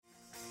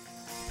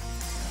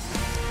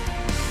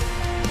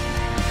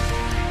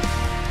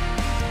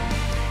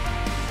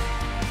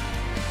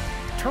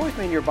Turn with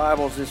me in your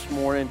Bibles this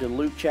morning to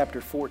Luke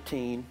chapter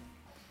 14.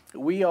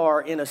 We are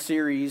in a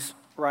series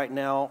right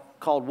now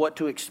called What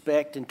to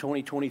Expect in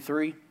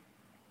 2023.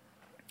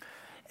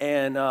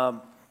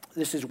 And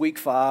this is week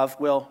 5.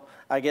 Well,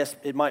 I guess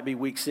it might be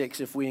week 6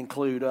 if we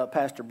include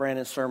Pastor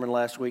Brandon's sermon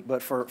last week.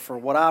 But for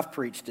what I've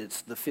preached,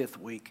 it's the 5th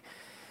week.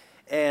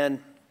 And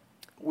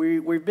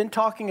we've been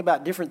talking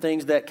about different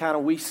things that kind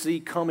of we see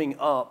coming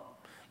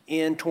up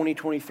in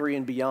 2023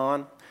 and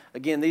beyond.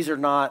 Again, these are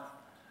not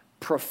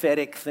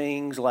prophetic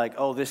things like,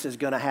 oh, this is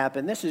going to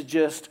happen. This is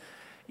just,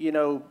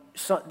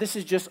 this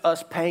is just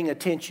us paying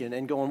attention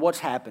and going, what's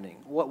happening?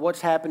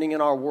 What's happening in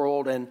our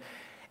world? And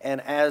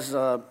as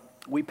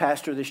we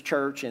pastor this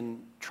church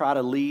and try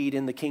to lead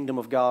in the kingdom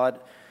of God,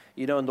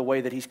 in the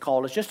way that He's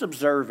called us, just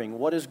observing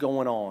what is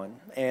going on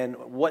and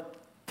what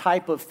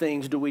type of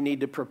things do we need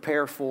to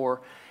prepare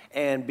for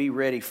and be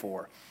ready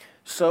for.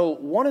 So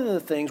one of the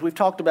things, we've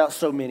talked about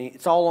so many,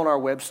 it's all on our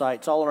website,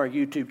 it's all on our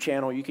YouTube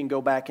channel, you can go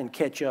back and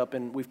catch up,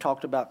 and we've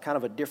talked about kind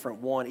of a different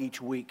one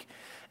each week.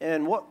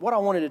 And what I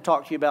wanted to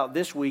talk to you about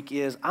this week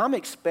is I'm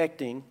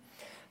expecting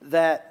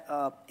that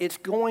it's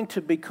going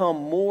to become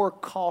more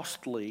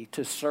costly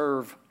to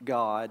serve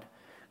God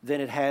than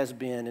it has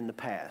been in the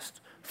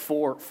past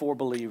for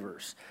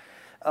believers.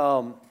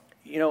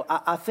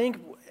 I think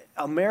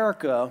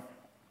America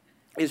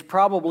is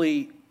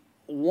probably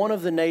one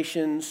of the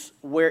nations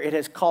where it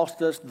has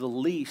cost us the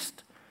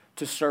least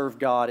to serve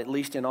God, at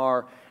least in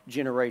our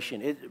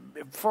generation.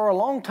 For a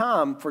long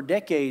time, for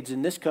decades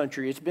in this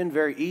country, it's been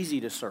very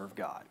easy to serve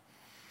God.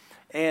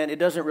 And it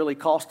doesn't really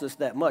cost us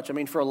that much. I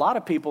mean, for a lot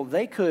of people,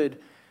 they could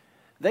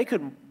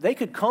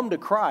come to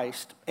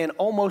Christ and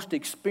almost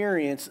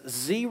experience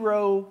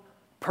zero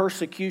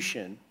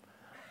persecution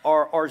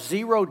or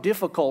zero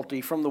difficulty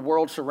from the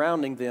world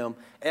surrounding them,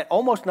 and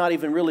almost not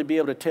even really be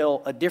able to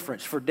tell a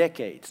difference for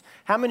decades.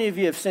 How many of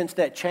you have sensed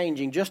that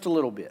changing just a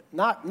little bit?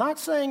 Not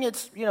saying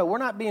it's, we're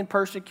not being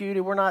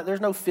persecuted, there's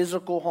no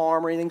physical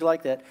harm or anything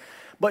like that,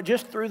 but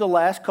just through the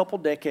last couple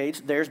decades,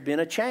 there's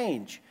been a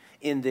change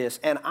in this,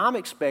 and I'm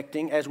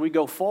expecting as we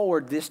go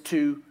forward this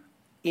to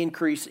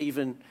increase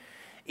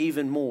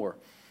even more.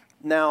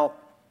 Now,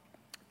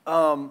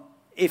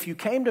 if you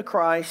came to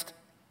Christ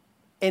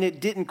and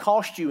it didn't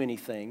cost you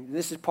anything,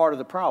 this is part of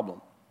the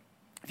problem.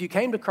 If you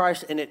came to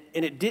Christ and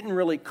it didn't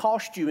really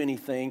cost you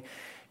anything,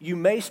 you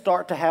may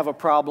start to have a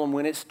problem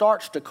when it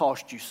starts to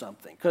cost you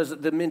something, because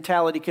the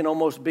mentality can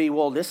almost be,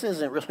 well, this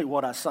isn't really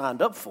what I signed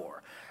up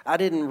for. I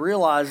didn't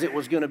realize it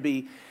was going to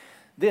be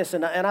this.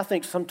 And I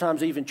think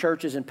sometimes even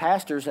churches and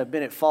pastors have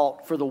been at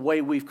fault for the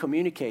way we've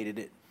communicated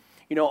it.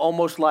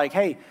 Almost like,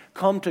 hey,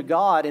 come to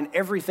God and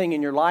everything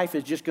in your life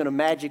is just going to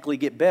magically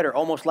get better,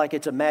 almost like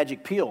it's a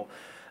magic pill.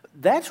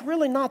 That's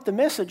really not the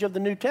message of the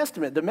New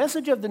Testament. The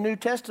message of the New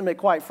Testament,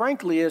 quite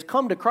frankly, is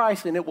come to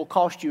Christ and it will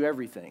cost you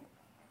everything.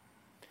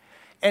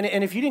 And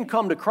if you didn't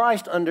come to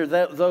Christ under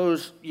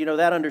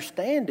that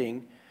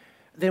understanding,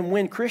 then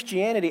when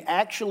Christianity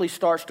actually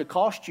starts to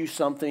cost you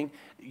something,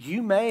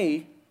 you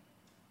may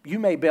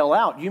bail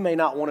out. You may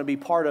not want to be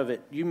part of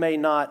it. You may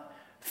not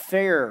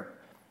fare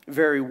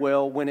very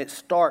well when it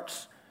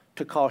starts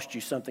to cost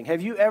you something.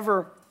 Have you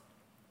ever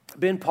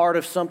been part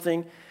of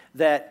something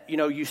that,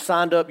 you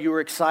signed up, you were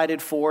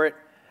excited for it,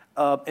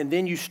 and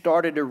then you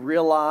started to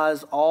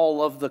realize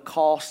all of the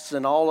costs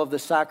and all of the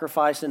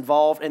sacrifice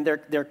involved, and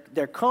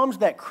there comes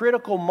that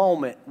critical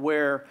moment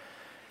where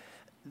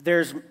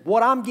there's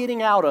what I'm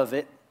getting out of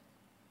it,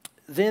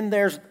 then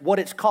there's what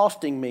it's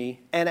costing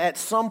me, and at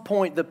some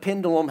point the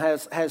pendulum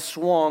has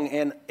swung,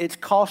 and it's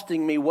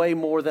costing me way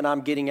more than I'm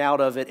getting out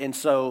of it, and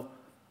so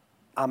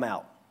I'm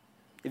out.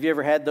 Have you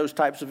ever had those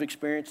types of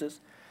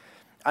experiences?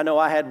 I know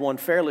I had one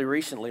fairly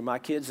recently. My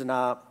kids and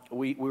I,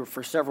 we were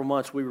for several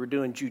months, we were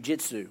doing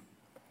jiu-jitsu.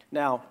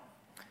 Now,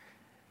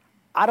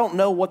 I don't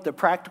know what the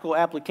practical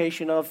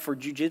application for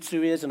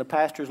jiu-jitsu is in a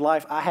pastor's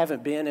life. I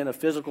haven't been in a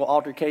physical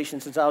altercation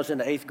since I was in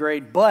the 8th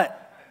grade,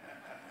 but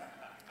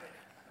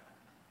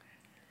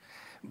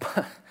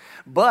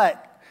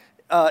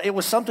it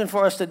was something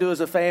for us to do as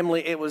a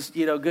family. It was,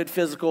 good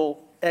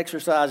physical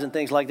exercise and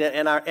things like that,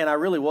 and I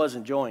really was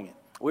enjoying it.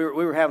 We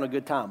were having a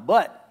good time,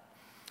 but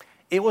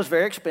it was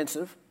very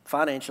expensive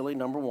financially,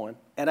 number one.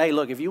 And hey,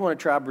 look, if you want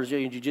to try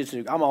Brazilian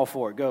Jiu-Jitsu, I'm all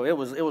for it. Go. It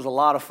was a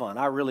lot of fun.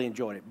 I really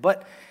enjoyed it.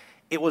 But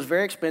it was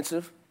very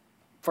expensive,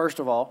 first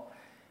of all.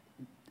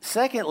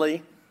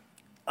 Secondly,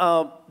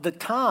 the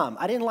time.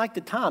 I didn't like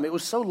the time. It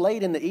was so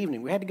late in the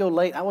evening. We had to go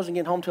late. I wasn't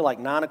getting home till like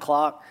 9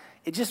 o'clock.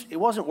 It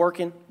wasn't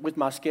working with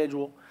my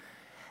schedule.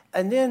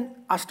 And then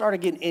I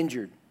started getting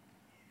injured.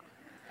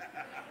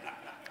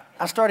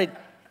 I started...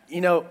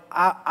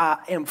 I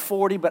am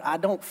 40, but I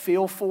don't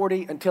feel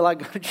 40 until I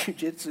go to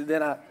jiu-jitsu.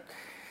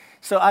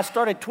 So I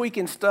started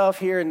tweaking stuff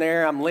here and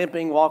there. I'm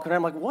limping, walking.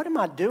 I'm like, what am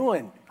I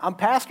doing? I'm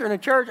pastoring a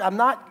church. I'm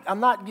not,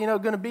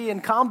 going to be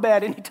in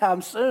combat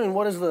anytime soon.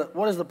 What is the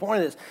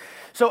point of this?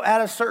 So at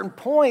a certain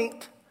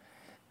point,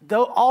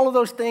 though, all of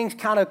those things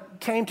kind of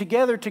came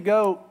together to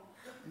go,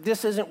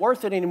 this isn't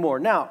worth it anymore.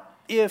 Now,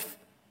 if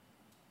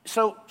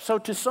So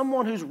to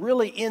someone who's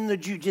really in the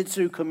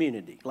jiu-jitsu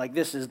community, like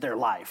this is their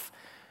life,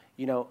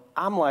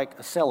 I'm like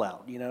a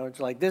sellout. It's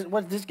like,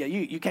 what's this guy?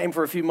 You came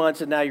for a few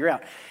months and now you're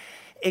out.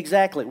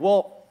 Exactly.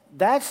 Well,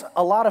 that's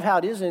a lot of how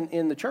it is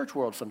in the church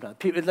world sometimes.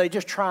 People, they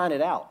just trying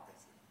it out.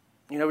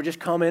 We're just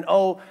coming,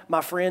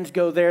 my friends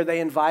go there,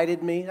 they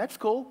invited me. That's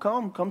cool,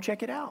 come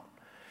check it out.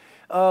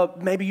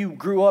 Maybe you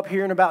grew up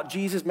hearing about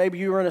Jesus. Maybe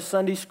you were in a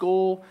Sunday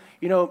school.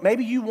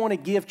 Maybe you want to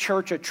give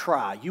church a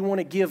try. You want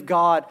to give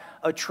God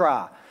a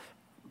try.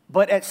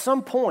 But at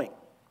some point,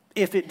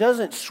 if it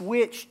doesn't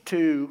switch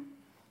to,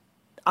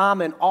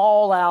 I'm an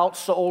all-out,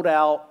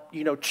 sold-out,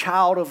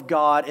 child of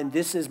God, and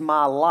this is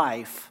my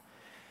life,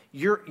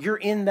 you're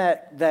in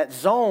that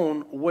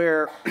zone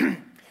where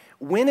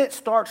when it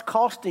starts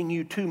costing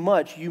you too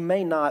much, you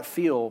may not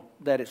feel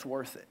that it's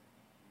worth it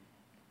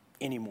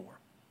anymore.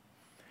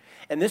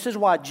 And this is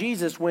why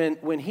Jesus,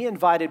 when he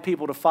invited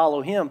people to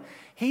follow him,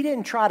 he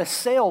didn't try to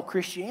sell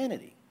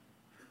Christianity.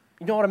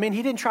 You know what I mean?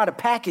 He didn't try to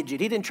package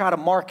it. He didn't try to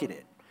market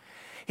it.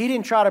 He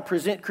didn't try to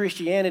present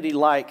Christianity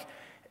like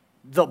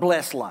the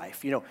blessed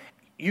life.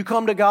 You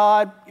come to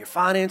God, your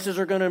finances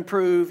are going to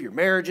improve, your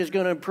marriage is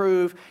going to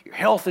improve, your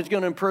health is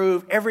going to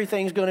improve,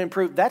 everything's going to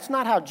improve. That's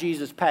not how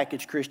Jesus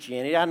packaged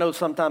Christianity. I know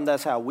sometimes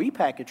that's how we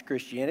package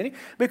Christianity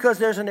because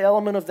there's an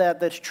element of that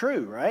that's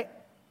true, right?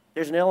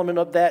 There's an element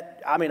of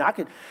that.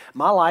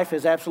 My life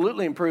has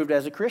absolutely improved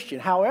as a Christian.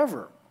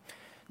 However,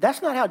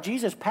 that's not how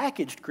Jesus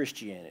packaged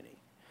Christianity.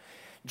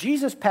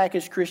 Jesus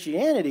packaged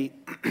Christianity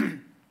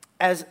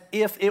as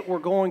if it were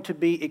going to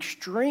be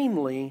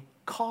extremely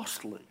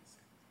costly.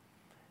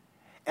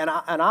 And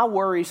I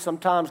worry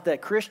sometimes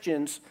that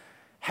Christians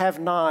have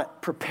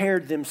not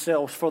prepared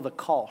themselves for the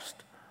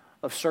cost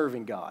of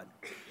serving God.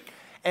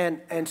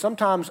 And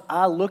sometimes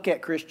I look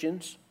at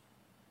Christians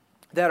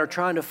that are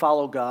trying to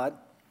follow God,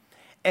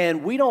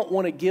 and we don't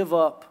want to give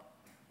up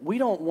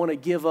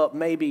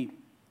maybe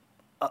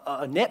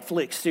a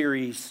Netflix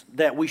series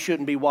that we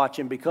shouldn't be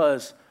watching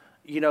because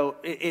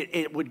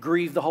it would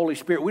grieve the Holy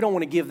Spirit. We don't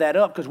want to give that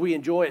up because we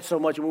enjoy it so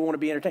much and we want to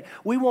be entertained.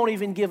 We won't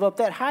even give up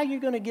that. How are you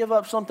going to give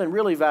up something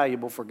really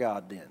valuable for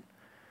God then?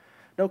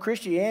 No,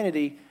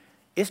 Christianity,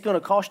 it's going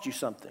to cost you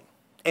something.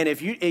 And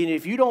if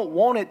you don't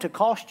want it to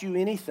cost you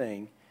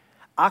anything,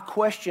 I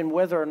question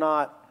whether or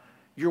not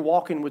you're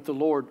walking with the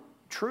Lord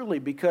truly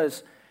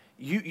because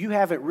you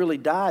haven't really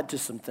died to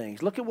some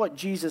things. Look at what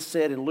Jesus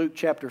said in Luke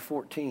chapter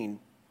 14,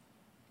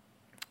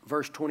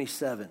 verse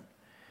 27.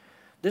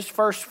 This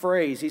first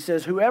phrase, he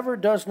says, whoever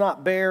does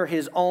not bear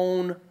his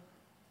own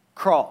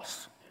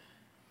cross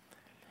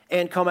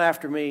and come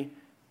after me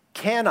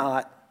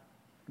cannot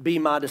be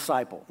my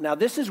disciple. Now,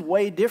 this is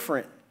way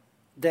different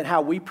than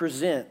how we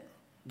present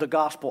the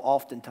gospel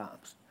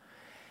oftentimes.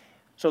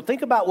 So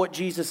think about what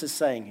Jesus is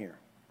saying here.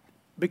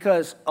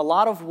 Because a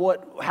lot of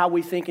how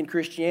we think in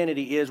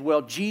Christianity is,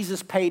 well,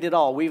 Jesus paid it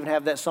all. We even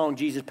have that song,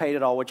 Jesus Paid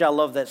It All, which I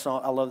love that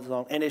song. I love the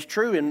song. And it's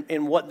true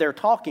in what they're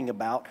talking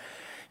about.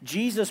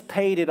 Jesus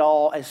paid it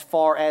all as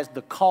far as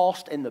the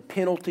cost and the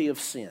penalty of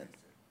sin.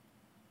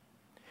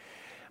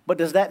 But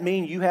does that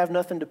mean you have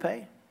nothing to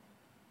pay?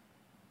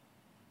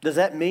 Does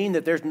that mean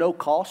that there's no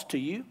cost to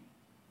you,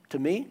 to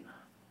me?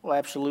 Well,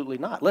 absolutely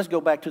not. Let's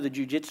go back to the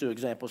jiu-jitsu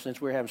example since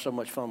we're having so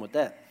much fun with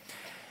that.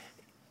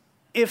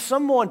 If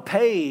someone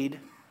paid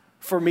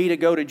for me to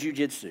go to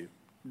jiu-jitsu,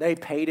 they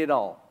paid it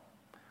all.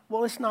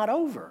 Well, it's not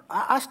over.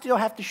 I still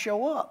have to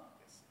show up.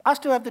 I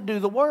still have to do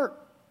the work.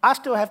 I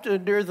still have to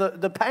endure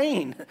the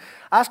pain.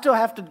 I still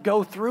have to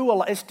go through a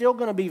lot. It's still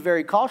going to be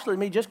very costly to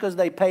me just because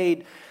they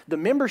paid the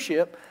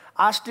membership.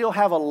 I still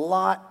have a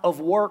lot of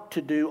work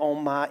to do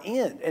on my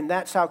end. And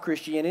that's how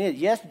Christianity is.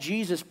 Yes,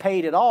 Jesus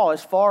paid it all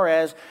as far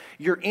as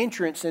your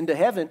entrance into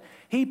heaven.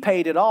 He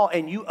paid it all,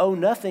 and you owe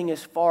nothing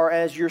as far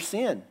as your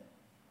sin.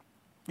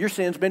 Your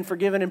sin's been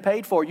forgiven and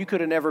paid for. You could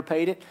have never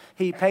paid it.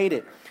 He paid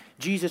it.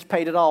 Jesus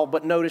paid it all.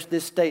 But notice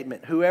this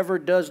statement. Whoever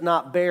does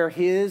not bear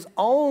his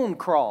own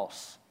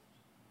cross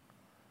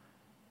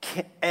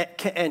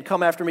and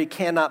come after me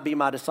cannot be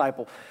my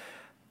disciple.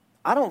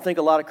 I don't think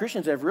a lot of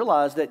Christians have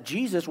realized that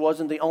Jesus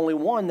wasn't the only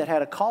one that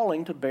had a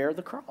calling to bear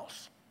the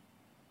cross.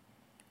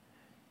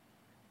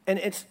 And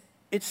it's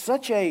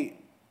such a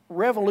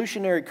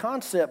revolutionary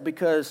concept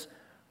because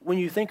when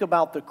you think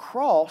about the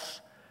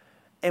cross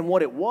and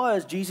what it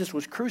was, Jesus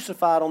was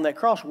crucified on that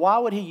cross. Why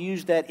would he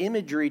use that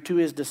imagery to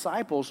his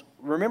disciples?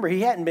 Remember,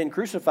 he hadn't been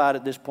crucified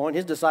at this point.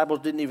 His disciples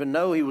didn't even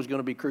know he was going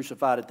to be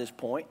crucified at this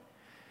point.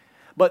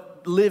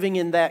 But living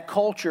in that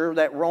culture,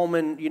 that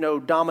Roman,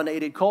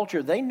 dominated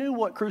culture, they knew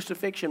what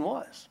crucifixion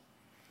was.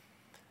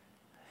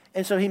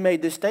 And so he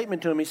made this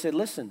statement to him. He said,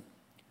 listen,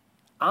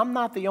 I'm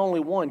not the only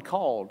one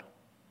called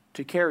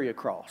to carry a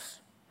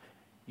cross.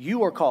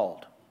 You are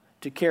called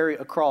to carry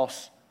a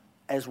cross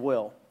as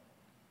well.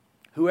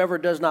 Whoever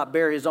does not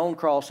bear his own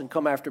cross and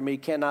come after me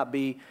cannot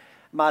be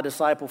my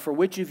disciple. For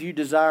which of you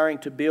desiring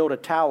to build a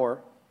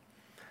tower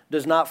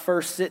does not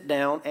first sit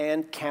down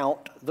and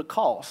count the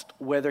cost,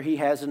 whether he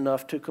has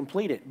enough to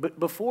complete it? But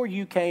before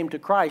you came to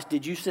Christ,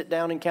 did you sit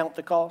down and count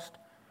the cost?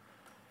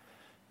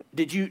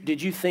 Did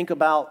you think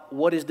about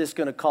what is this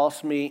going to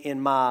cost me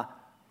in my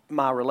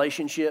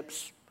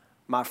relationships,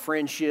 my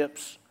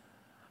friendships,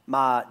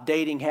 my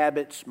dating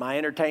habits, my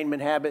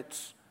entertainment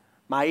habits,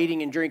 my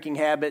eating and drinking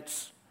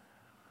habits?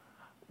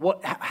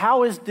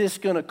 How is this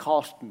going to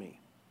cost me?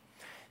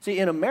 See,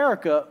 in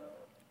America,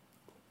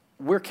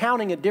 we're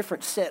counting a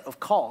different set of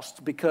costs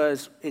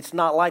because it's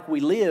not like we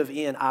live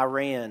in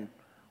Iran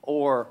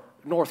or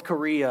North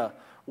Korea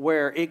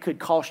where it could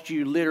cost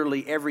you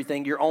literally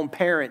everything. Your own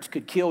parents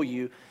could kill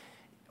you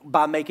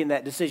by making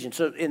that decision.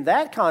 So in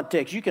that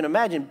context, you can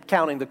imagine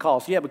counting the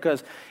cost. Yeah,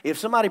 because if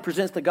somebody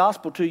presents the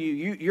gospel to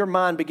you, your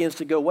mind begins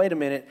to go, wait a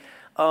minute,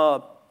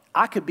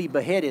 I could be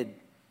beheaded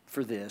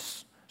for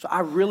this. So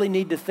I really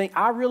need to think,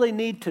 I really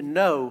need to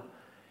know,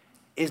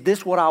 is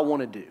this what I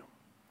want to do?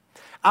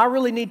 I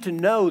really need to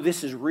know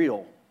this is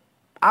real.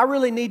 I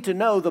really need to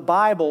know the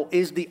Bible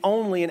is the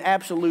only and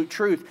absolute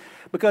truth,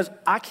 because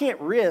I can't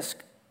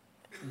risk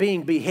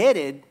being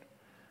beheaded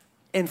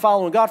and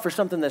following God for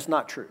something that's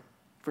not true,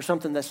 for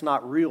something that's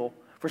not real,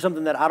 for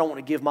something that I don't want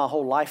to give my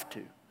whole life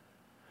to.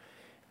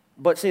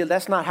 But see,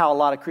 that's not how a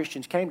lot of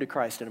Christians came to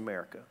Christ in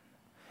America.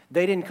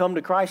 They didn't come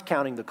to Christ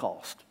counting the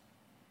cost.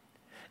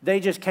 They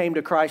just came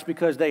to Christ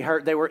because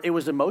it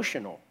was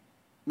emotional.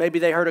 Maybe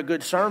they heard a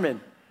good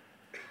sermon.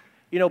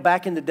 You know,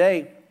 back in the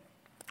day,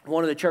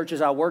 one of the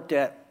churches I worked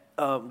at,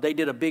 they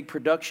did a big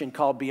production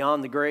called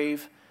Beyond the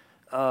Grave.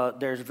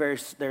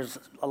 There's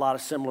a lot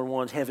of similar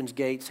ones. Heaven's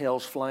Gates,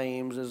 Hell's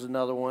Flames is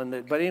another one.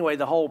 But anyway,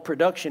 the whole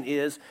production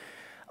is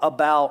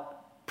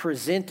about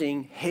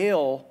presenting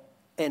hell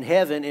and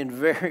heaven in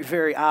very,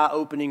 very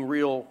eye-opening,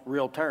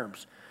 real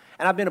terms.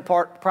 And I've been a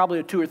part probably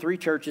of 2 or 3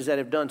 churches that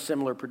have done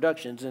similar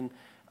productions. And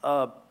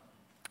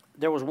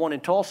there was one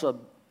in Tulsa.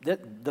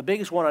 The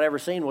biggest one I'd ever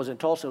seen was in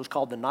Tulsa. It was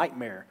called The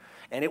Nightmare.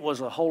 And it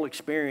was a whole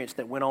experience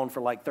that went on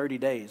for like 30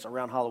 days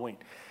around Halloween.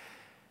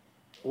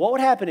 What would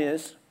happen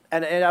is,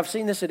 and I've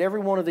seen this at every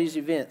one of these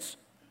events,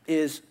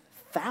 is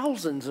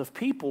thousands of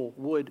people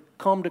would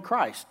come to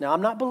Christ. Now,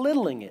 I'm not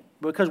belittling it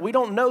because we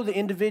don't know the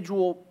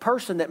individual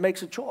person that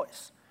makes a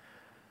choice.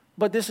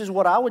 But this is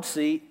what I would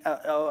see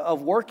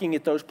of working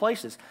at those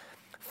places.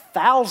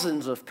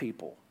 Thousands of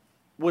people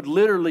would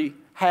literally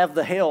have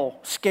the hell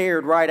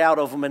scared right out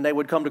of them, and they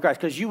would come to Christ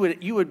because you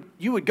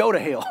would go to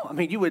hell. I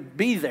mean, you would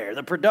be there.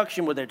 The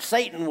production was there.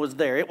 Satan was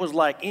there. It was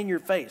like in your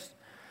face.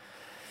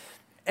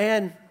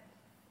 And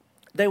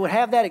they would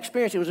have that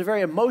experience. It was a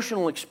very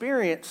emotional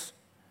experience.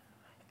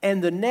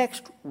 And the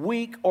next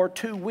week or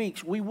 2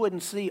 weeks, we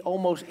wouldn't see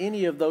almost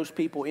any of those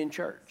people in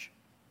church.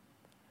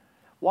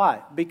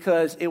 Why?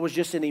 Because it was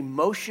just an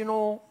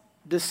emotional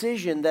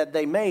decision that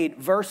they made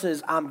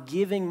versus I'm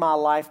giving my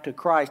life to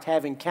Christ,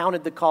 having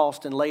counted the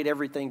cost and laid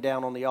everything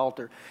down on the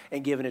altar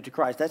and given it to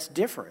Christ. That's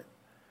different.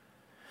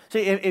 See,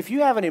 if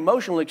you have an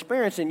emotional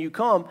experience and you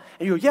come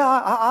and you go, yeah,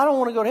 I don't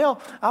want to go to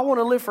hell. I want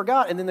to live for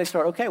God. And then they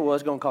start, okay, well,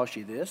 it's going to cost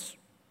you this.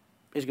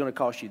 It's going to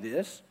cost you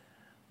this.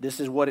 This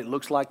is what it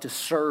looks like to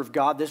serve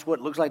God. This is what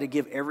it looks like to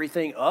give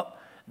everything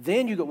up.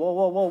 Then you go,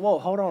 whoa,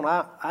 hold on.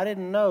 I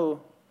didn't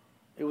know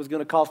it was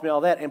going to cost me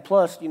all that. And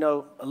plus, you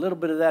know, a little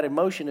bit of that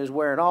emotion is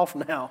wearing off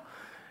now.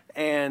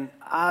 And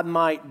I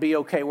might be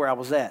okay where I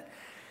was at.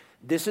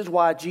 This is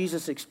why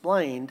Jesus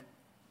explained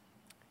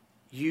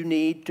you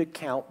need to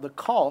count the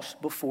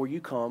cost before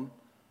you come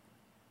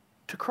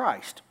to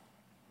Christ.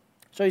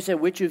 So he said,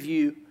 which of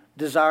you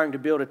desiring to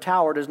build a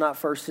tower does not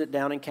first sit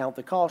down and count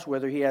the cost,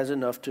 whether he has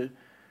enough to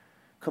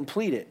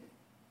complete it?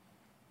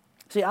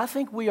 See, I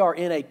think we are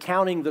in a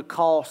counting the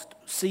cost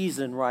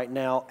season right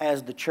now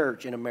as the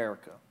church in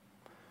America.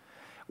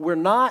 We're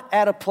not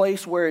at a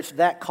place where it's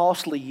that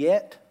costly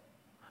yet,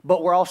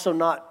 but we're also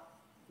not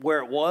where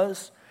it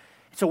was.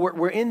 So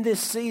we're in this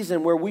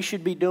season where we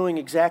should be doing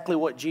exactly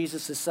what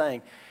Jesus is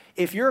saying.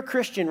 If you're a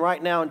Christian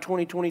right now in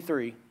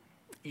 2023,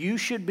 you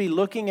should be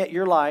looking at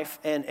your life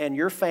and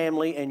your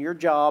family and your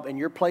job and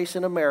your place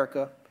in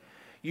America.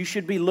 You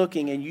should be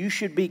looking and you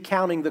should be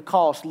counting the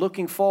cost,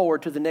 looking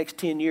forward to the next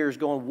 10 years,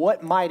 going,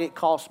 what might it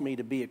cost me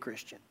to be a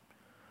Christian?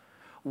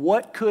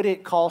 What could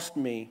it cost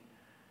me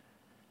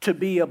to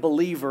be a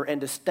believer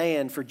and to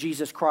stand for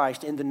Jesus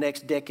Christ in the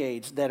next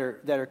decades that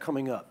are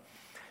coming up?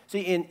 See,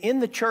 in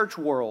the church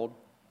world,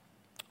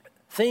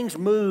 things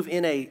move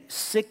in a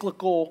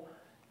cyclical,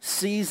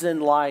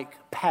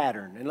 season-like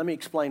pattern. And let me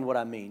explain what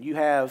I mean. You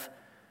have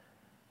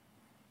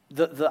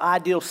the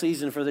ideal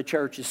season for the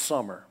church is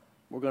summer.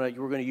 We're going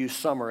to use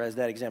summer as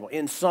that example.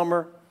 In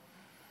summer,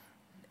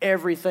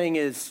 everything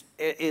is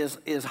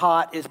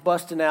hot, it's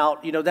busting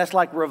out. You know, that's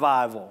like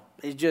revival.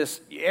 It's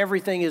just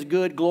everything is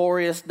good,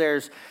 glorious.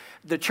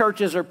 The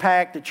churches are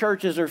packed, the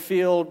churches are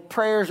filled,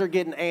 prayers are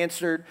getting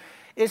answered.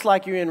 It's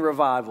like you're in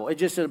revival. It's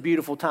just a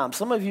beautiful time.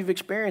 Some of you have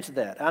experienced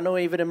that. I know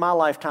even in my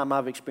lifetime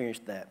I've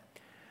experienced that.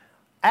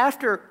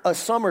 After a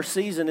summer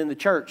season in the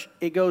church,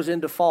 it goes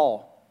into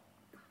fall.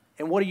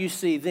 And what do you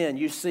see then?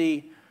 You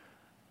see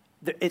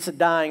it's a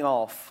dying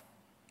off.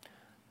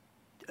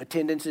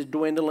 Attendance is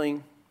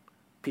dwindling.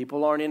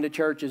 People aren't into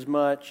church as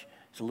much.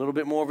 It's a little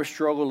bit more of a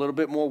struggle, a little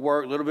bit more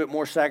work, a little bit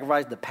more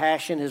sacrifice. The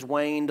passion has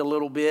waned a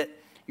little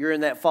bit. you're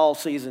in that fall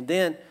season.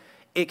 Then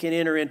it can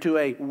enter into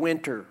a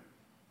winter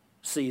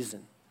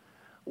season.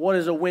 What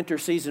does a winter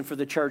season for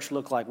the church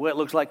look like? Well, it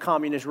looks like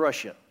communist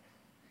Russia.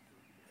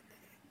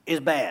 Is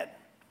bad.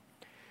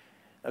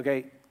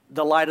 Okay,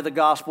 the light of the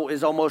gospel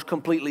is almost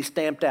completely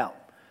stamped out.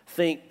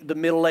 Think the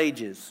Middle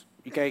Ages.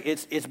 Okay,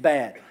 it's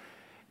bad.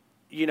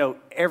 You know,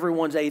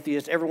 everyone's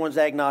atheist, everyone's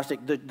agnostic.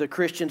 The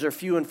Christians are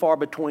few and far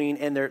between,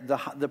 and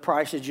the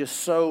price is just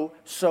so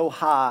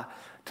high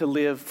to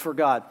live for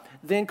God.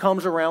 Then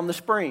comes around the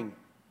spring.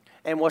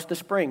 And what's the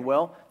spring?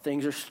 Well,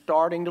 things are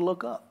starting to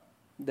look up.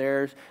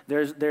 There's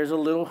a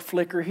little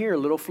flicker here, a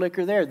little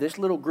flicker there. This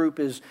little group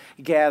is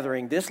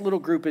gathering. This little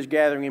group is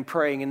gathering and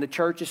praying, and the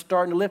church is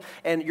starting to live,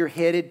 and you're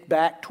headed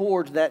back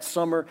towards that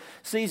summer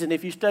season.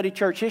 If you study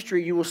church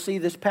history, you will see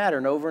this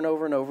pattern over and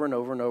over and over and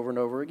over and over and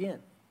over again.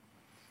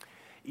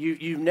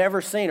 You've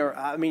never seen,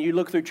 you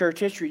look through church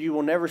history, you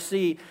will never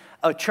see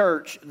a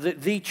church,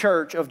 the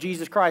church of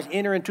Jesus Christ,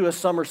 enter into a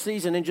summer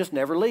season and just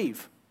never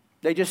leave.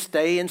 They just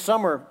stay in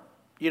summer,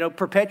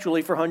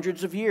 perpetually for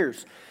hundreds of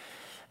years.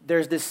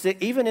 There's this,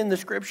 even in the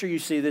scripture, you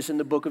see this in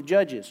the book of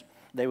Judges.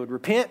 They would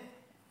repent.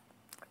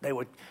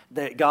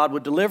 God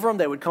would deliver them.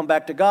 They would come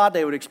back to God.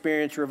 They would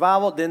experience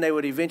revival. Then they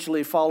would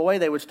eventually fall away.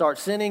 They would start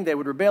sinning. They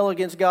would rebel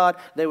against God.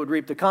 They would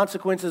reap the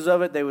consequences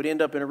of it. They would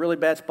end up in a really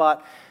bad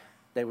spot.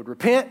 They would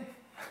repent.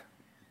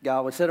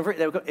 God would set them free.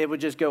 It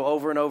would just go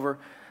over and over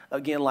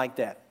again like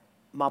that.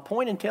 My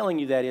point in telling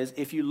you that is,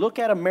 if you look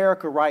at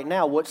America right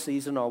now, what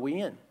season are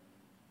we in?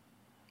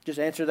 Just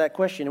answer that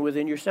question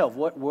within yourself.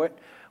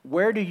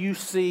 Where do you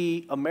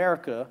see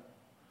America,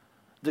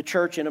 the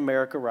church in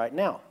America right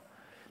now?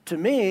 To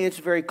me, it's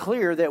very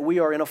clear that we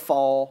are in a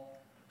fall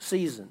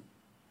season.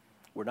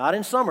 We're not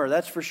in summer,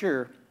 that's for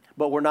sure,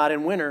 but we're not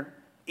in winter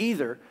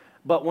either.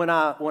 But when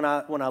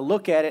I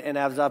look at it, and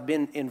as I've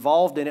been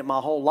involved in it my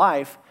whole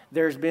life,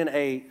 there's been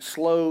a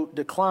slow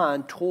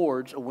decline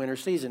towards a winter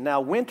season.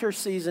 Now, winter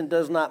season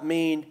does not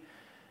mean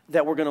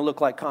that we're going to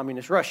look like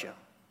communist Russia.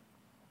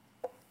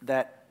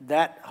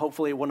 That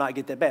hopefully will not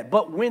get that bad.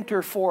 But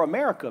winter for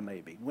America,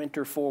 maybe.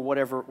 Winter for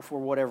whatever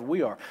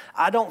we are.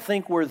 I don't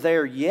think we're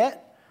there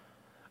yet,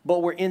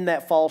 but we're in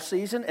that fall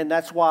season, and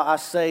that's why I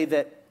say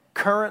that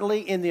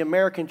currently in the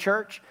American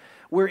church,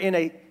 we're in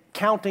a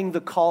counting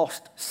the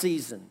cost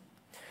season.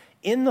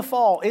 In the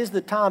fall is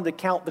the time to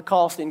count the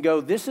cost and go,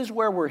 this is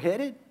where we're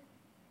headed.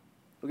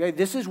 Okay,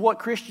 this is what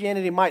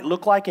Christianity might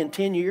look like in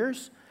 10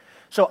 years.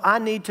 So I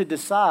need to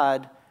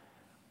decide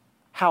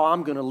how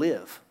I'm going to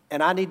live.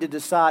 And I need to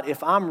decide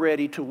if I'm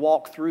ready to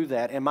walk through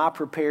that. Am I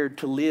prepared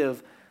to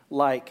live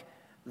like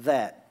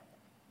that?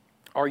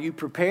 Are you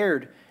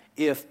prepared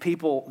if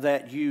people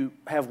that you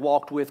have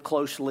walked with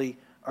closely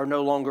are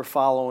no longer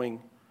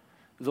following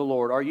the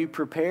Lord? Are you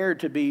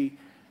prepared to be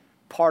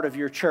part of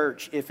your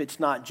church if it's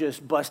not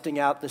just busting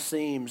out the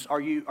seams?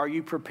 Are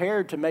you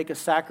prepared to make a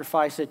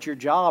sacrifice at your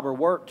job or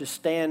work to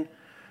stand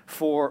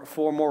for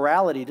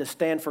morality, to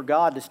stand for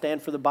God, to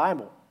stand for the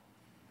Bible?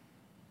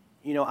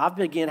 I've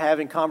begun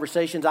having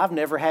conversations I've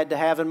never had to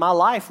have in my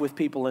life with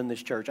people in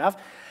this church.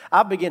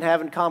 I've begun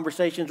having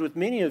conversations with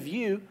many of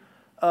you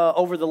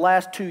over the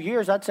last 2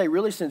 years, I'd say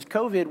really since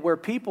COVID, where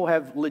people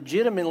have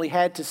legitimately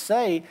had to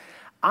say,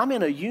 I'm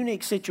in a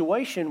unique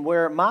situation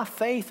where my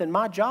faith and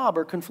my job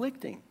are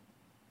conflicting.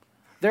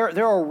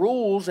 There are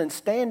rules and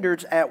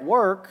standards at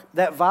work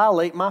that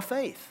violate my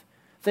faith.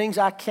 Things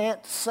I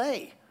can't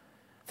say.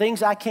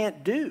 Things I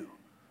can't do.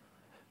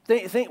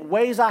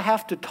 Ways I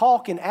have to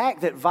talk and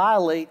act that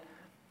violate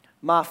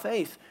my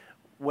faith.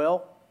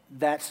 Well,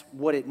 that's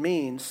what it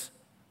means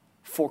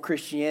for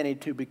Christianity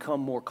to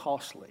become more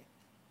costly.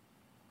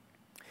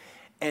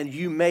 And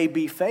you may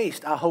be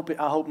faced, I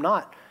hope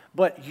not,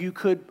 but you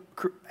could,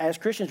 as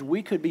Christians,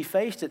 we could be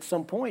faced at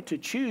some point to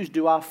choose,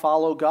 do I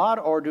follow God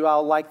or do I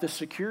like the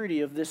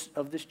security of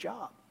this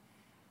job?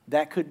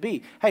 That could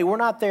be. Hey, we're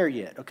not there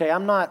yet, okay?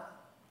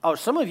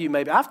 Some of you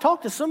maybe. I've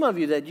talked to some of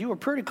you that you were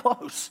pretty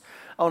close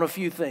on a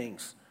few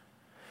things.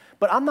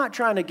 But I'm not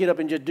trying to get up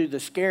and just do the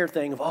scare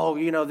thing of,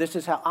 this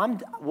is how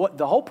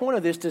the whole point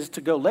of this is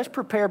to go, let's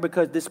prepare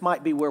because this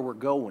might be where we're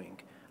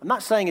going. I'm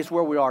not saying it's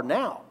where we are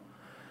now.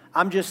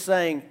 I'm just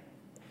saying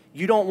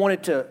you don't want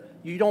it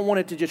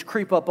to just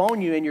creep up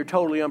on you and you're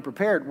totally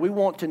unprepared. We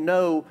want to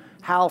know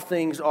how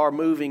things are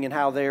moving and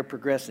how they're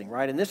progressing,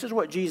 right? And this is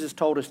what Jesus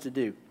told us to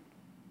do.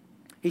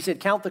 He said,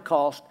 count the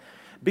cost,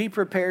 be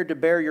prepared to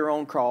bear your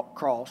own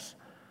cross.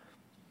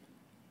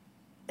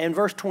 And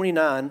verse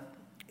 29,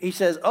 he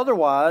says,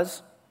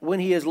 otherwise, when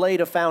he has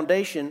laid a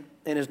foundation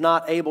and is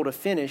not able to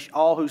finish,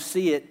 all who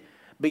see it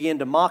begin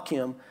to mock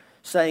him,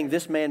 saying,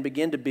 this man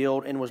began to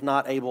build and was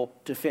not able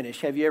to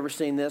finish. Have you ever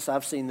seen this?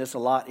 I've seen this a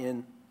lot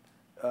in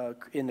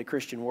the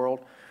Christian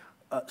world.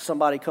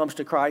 Somebody comes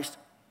to Christ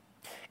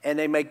and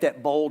they make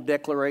that bold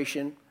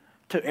declaration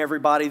to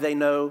everybody they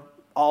know,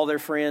 all their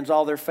friends,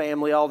 all their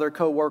family, all their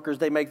coworkers.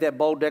 They make that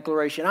bold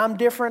declaration. I'm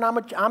different.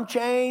 I'm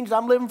changed.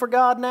 I'm living for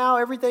God now.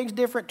 Everything's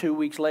different. 2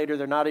 weeks later,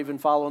 they're not even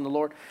following the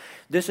Lord.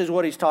 This is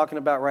what he's talking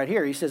about right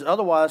here. He says,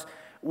 otherwise,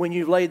 when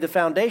you've laid the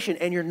foundation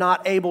and you're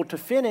not able to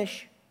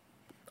finish,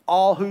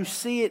 all who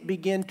see it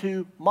begin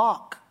to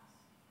mock.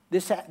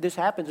 This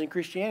happens in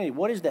Christianity.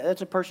 What is that?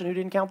 That's a person who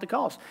didn't count the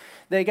cost.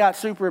 They got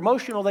super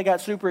emotional. They got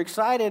super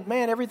excited.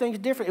 Man, everything's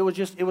different.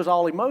 It was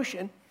all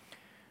emotion.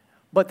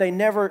 But they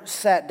never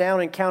sat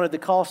down and counted the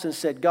cost and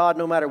said, God,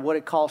 no matter what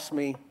it costs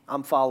me,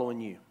 I'm following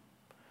you.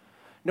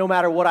 No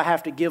matter what I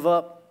have to give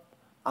up,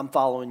 I'm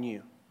following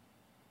you.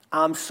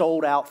 I'm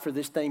sold out for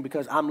this thing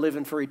because I'm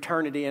living for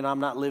eternity and I'm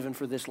not living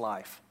for this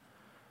life.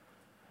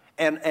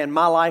 And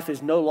my life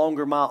is no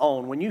longer my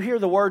own. When you hear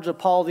the words of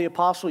Paul the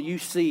Apostle, you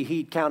see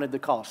he counted the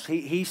cost.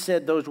 He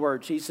said those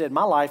words. He said,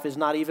 my life is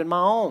not even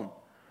my own.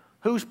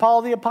 Who's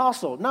Paul the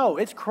Apostle? No,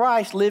 it's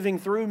Christ living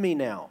through me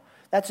now.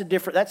 That's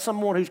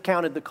someone who's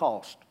counted the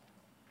cost.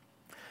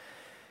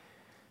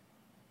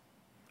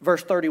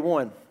 Verse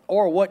 31,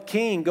 or what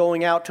king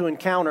going out to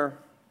encounter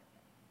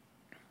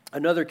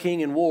another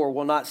king in war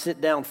will not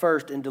sit down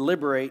first and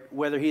deliberate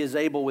whether he is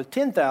able with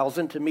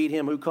 10,000 to meet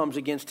him who comes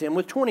against him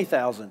with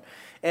 20,000.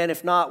 And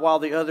if not, while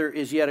the other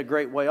is yet a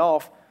great way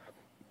off,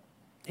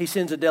 he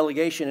sends a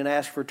delegation and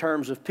asks for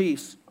terms of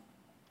peace.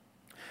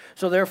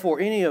 So therefore,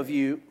 any of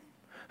you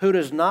who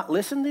does not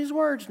listen to these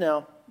words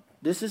now,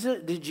 this is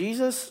it.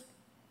 Jesus,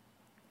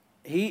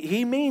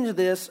 he means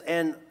this,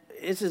 and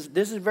this is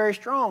very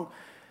strong.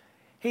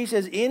 He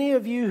says, any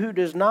of you who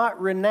does not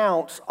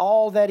renounce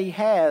all that he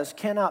has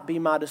cannot be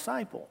my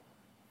disciple.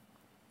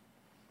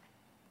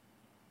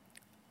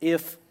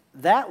 If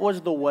that was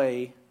the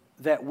way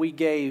that we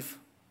gave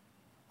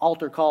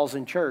altar calls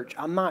in church,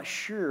 I'm not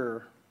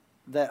sure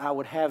that I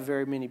would have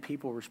very many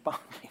people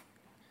responding.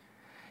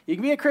 You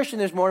can be a Christian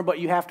this morning, but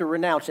you have to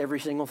renounce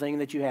every single thing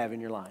that you have in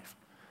your life.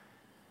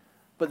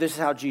 But this is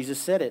how Jesus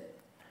said it.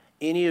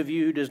 Any of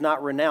you who does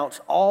not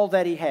renounce all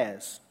that he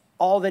has,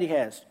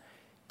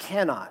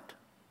 cannot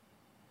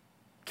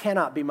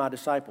be my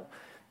disciple.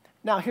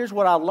 Now, here's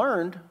what I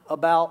learned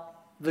about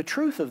the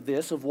truth of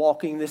this, of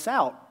walking this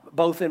out,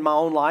 both in my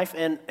own life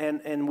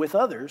and with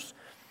others,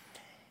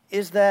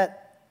 is that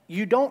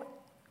you don't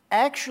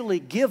actually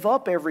give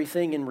up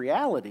everything in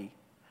reality.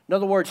 In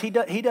other words, he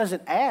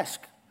doesn't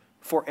ask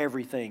for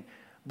everything,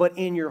 but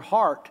in your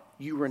heart,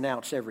 you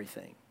renounce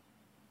everything.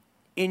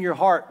 In your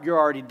heart, you're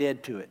already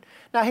dead to it.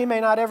 Now, he may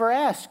not ever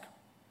ask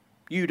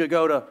you to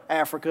go to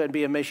Africa and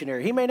be a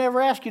missionary. He may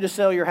never ask you to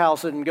sell your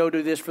house and go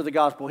do this for the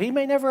gospel. He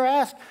may never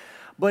ask,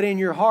 but in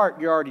your heart,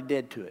 you're already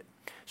dead to it.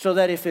 So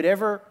that if it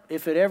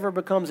ever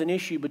becomes an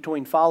issue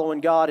between following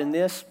God and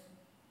this,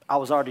 I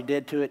was already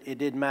dead to it. It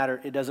didn't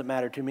matter. It doesn't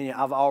matter to me.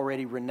 I've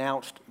already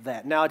renounced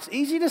that. Now, it's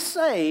easy to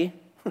say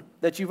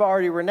that you've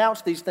already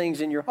renounced these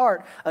things in your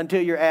heart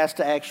until you're asked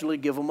to actually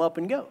give them up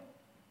and go.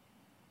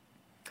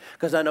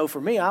 Because I know for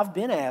me, I've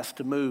been asked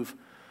to move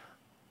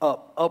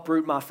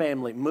uproot my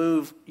family,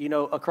 move,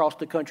 across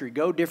the country,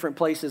 go different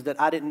places that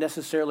I didn't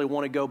necessarily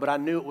want to go, but I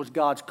knew it was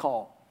God's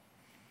call.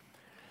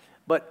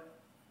 But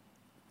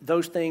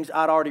those things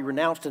I'd already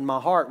renounced in my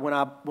heart when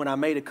I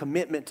made a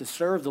commitment to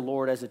serve the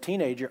Lord as a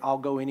teenager. I'll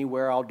go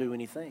anywhere, I'll do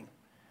anything.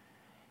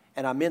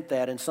 And I meant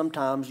that, and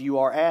sometimes you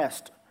are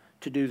asked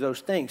to do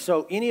those things.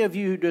 So any of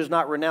you who does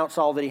not renounce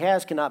all that he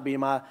has cannot be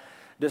my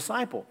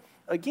disciple.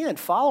 Again,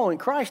 following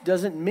Christ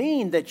doesn't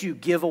mean that you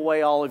give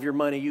away all of your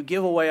money, you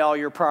give away all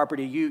your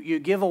property, you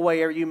give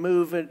away, or you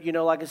move,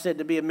 like I said,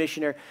 to be a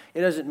missionary.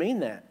 It doesn't mean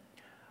that.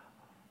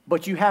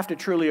 But you have to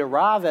truly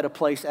arrive at a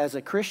place as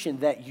a Christian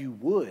that you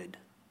would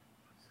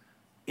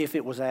if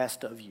it was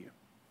asked of you.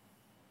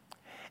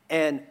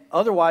 And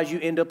otherwise, you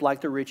end up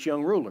like the rich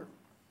young ruler.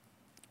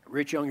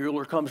 Rich young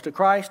ruler comes to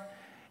Christ.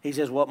 He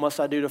says, what must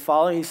I do to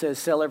follow? He says,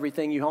 sell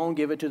everything you own,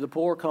 give it to the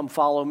poor, come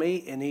follow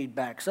me. And he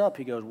backs up.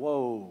 He goes,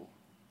 whoa.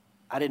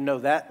 I didn't know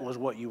that was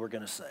what you were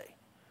going to say.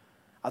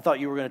 I thought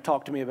you were going to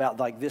talk to me about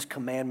like this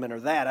commandment or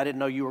that. I didn't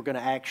know you were going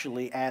to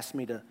actually ask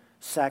me to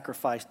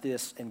sacrifice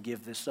this and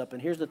give this up. And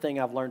here's the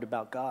thing I've learned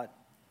about God.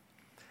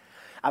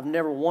 I've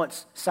never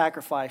once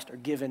sacrificed or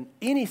given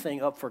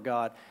anything up for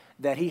God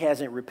that he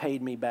hasn't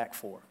repaid me back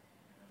for.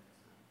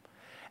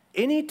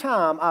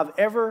 Anytime I've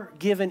ever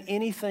given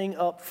anything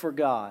up for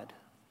God,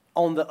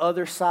 on the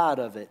other side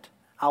of it,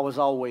 I was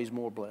always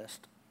more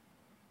blessed.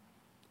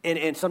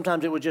 And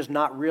sometimes it was just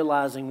not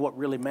realizing what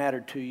really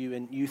mattered to you,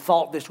 and you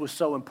thought this was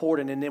so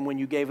important, and then when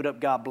you gave it up,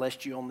 God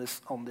blessed you on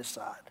this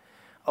side.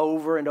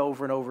 Over and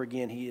over and over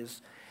again,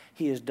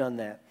 He has done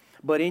that.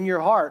 But in your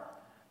heart,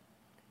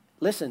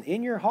 listen,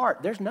 in your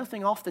heart, there's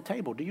nothing off the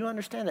table. Do you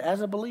understand that?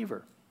 As a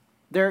believer,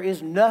 there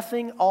is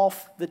nothing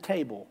off the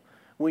table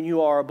when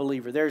you are a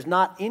believer. There's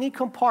not any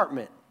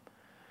compartment.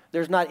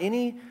 There's not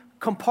any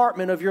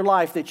compartment of your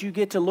life that you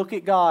get to look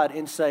at God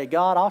and say,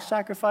 God, I'll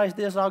sacrifice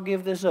this, I'll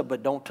give this up,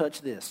 but don't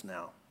touch this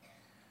now.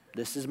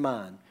 This is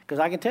mine. Because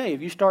I can tell you,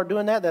 if you start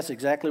doing that, that's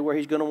exactly where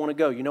he's going to want to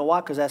go. You know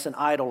why? Because that's an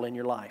idol in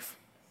your life.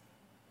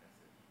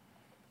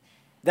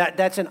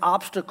 That's an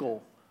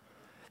obstacle.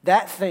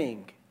 That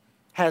thing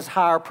has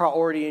higher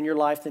priority in your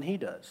life than he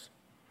does.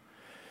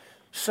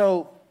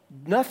 So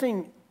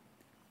nothing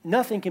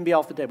Nothing can be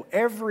off the table.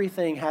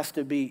 Everything has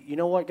to be, you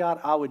know what,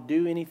 God, I would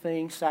do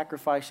anything,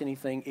 sacrifice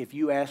anything if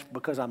you ask,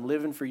 because I'm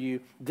living for you.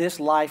 This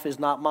life is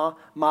not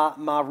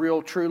my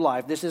real true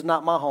life. This is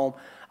not my home.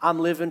 I'm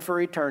living for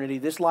eternity.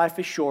 This life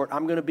is short.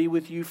 I'm going to be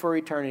with you for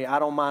eternity. I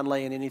don't mind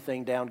laying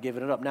anything down,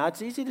 giving it up. Now,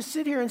 it's easy to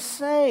sit here and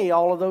say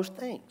all of those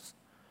things.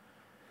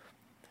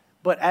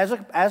 But as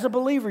a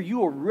believer, you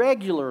will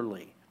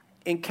regularly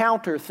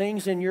encounter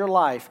things in your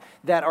life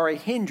that are a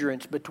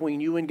hindrance between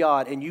you and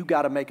God, and you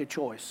got to make a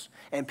choice.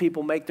 And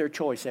people make their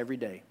choice every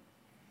day.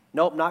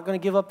 Nope, not going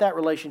to give up that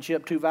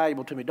relationship, too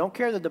valuable to me. Don't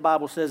care that the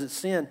Bible says it's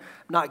sin,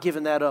 not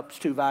giving that up is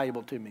too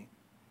valuable to me.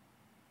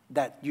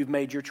 That you've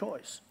made your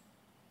choice.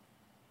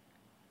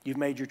 You've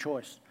made your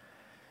choice.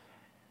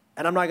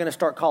 And I'm not going to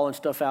start calling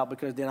stuff out,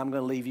 because then I'm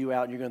going to leave you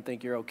out and you're going to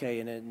think you're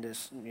okay. And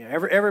this, you know,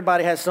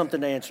 everybody has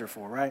something to answer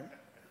for, right?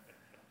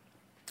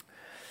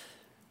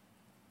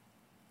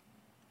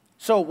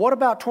 So what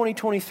about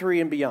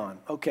 2023 and beyond?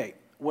 Okay,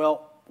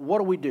 well, what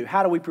do we do?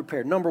 How do we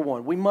prepare? Number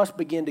one, we must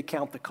begin to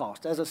count the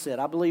cost. As I said,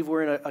 I believe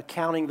we're in a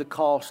counting the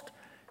cost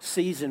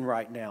season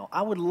right now.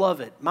 I would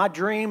love it. My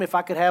dream, if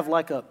I could have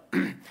like a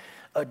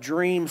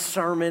dream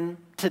sermon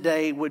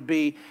today, would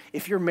be,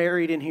 if you're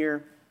married in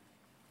here,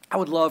 I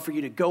would love for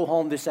you to go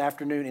home this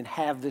afternoon and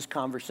have this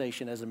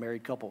conversation as a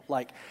married couple.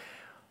 Like,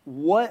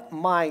 what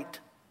might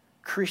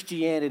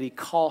Christianity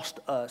cost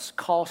us,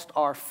 cost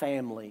our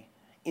family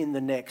in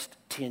the next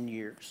 10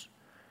 years?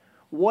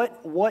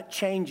 What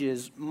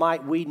changes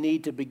might we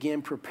need to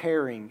begin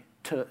preparing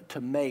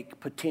to make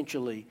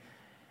potentially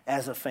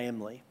as a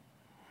family?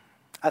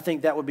 I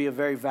think that would be a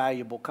very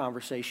valuable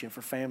conversation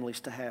for families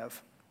to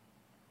have.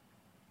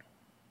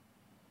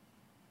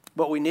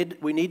 But we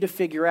need to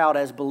figure out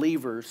as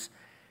believers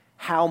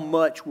how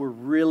much we're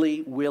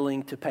really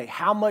willing to pay.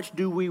 How much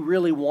do we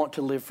really want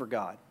to live for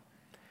God?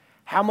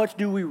 How much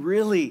do we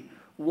really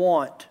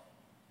want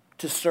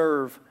to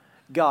serve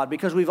God?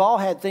 Because we've all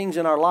had things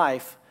in our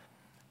life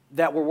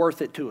that were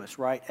worth it to us,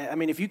 right? I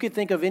mean, if you could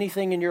think of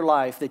anything in your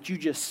life that you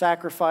just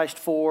sacrificed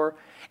for,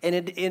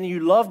 and you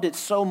loved it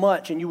so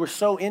much and you were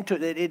so into it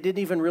that it didn't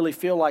even really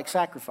feel like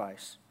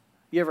sacrifice.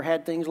 You ever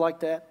had things like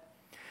that?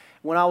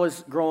 When I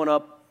was growing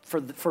up,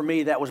 for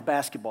me, that was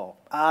basketball.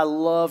 I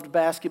loved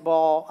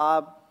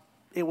basketball.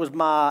 It was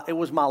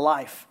my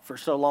life for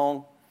so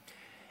long.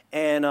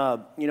 And,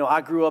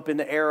 I grew up in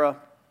the era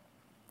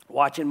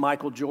watching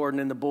Michael Jordan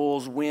and the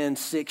Bulls win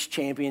 6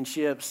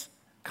 championships.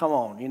 Come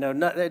on,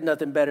 there's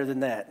nothing better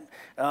than that.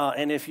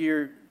 And if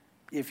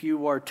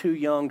you are too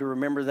young to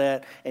remember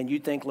that and you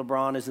think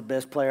LeBron is the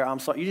best player, I'm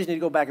sorry. You just need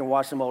to go back and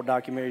watch some old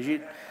documentaries.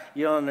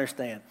 You don't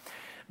understand.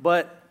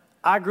 But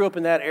I grew up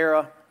in that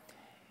era,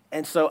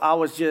 and so I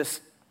was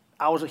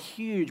a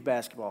huge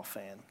basketball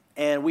fan.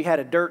 And we had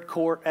a dirt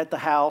court at the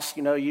house.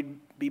 You'd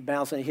be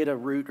bouncing and hit a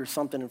root or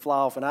something and fly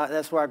off. And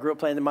that's where I grew up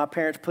playing. And my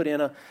parents put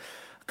in a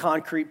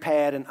concrete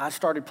pad, and I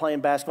started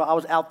playing basketball. I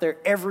was out there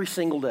every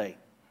single day.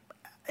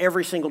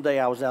 Every single day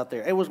I was out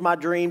there. It was my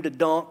dream to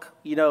dunk.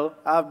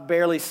 I'm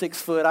barely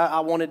 6 foot. I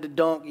wanted to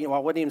dunk. I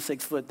wasn't even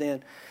 6 foot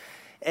then.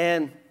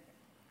 And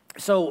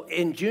so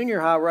in junior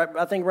high,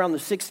 I think around the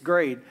 6th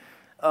grade,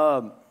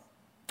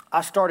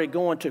 I started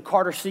going to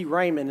Carter C.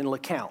 Raymond in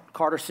LeCount.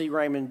 Carter C.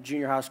 Raymond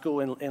Junior High School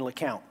in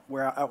LeCount,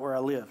 where I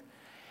lived.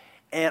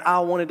 And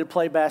I wanted to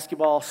play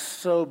basketball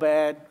so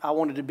bad. I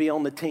wanted to be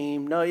on the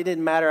team. No, it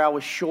didn't matter. I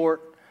was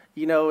short,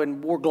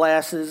 and wore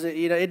glasses.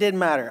 It didn't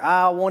matter.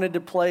 I wanted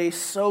to play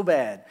so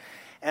bad.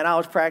 And I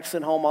was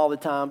practicing home all the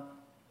time.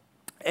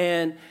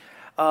 And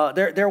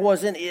there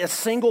wasn't a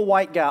single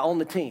white guy on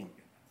the team.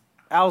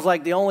 I was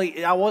like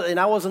I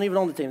wasn't even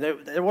on the team.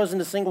 There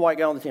wasn't a single white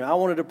guy on the team. I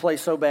wanted to play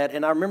so bad.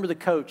 And I remember the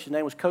coach. His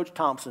name was Coach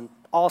Thompson.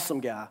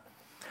 Awesome guy.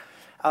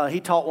 He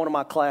taught one of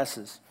my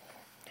classes.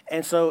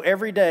 And so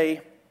every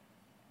day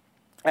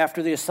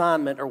after the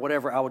assignment or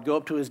whatever, I would go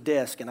up to his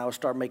desk and I would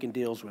start making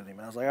deals with him.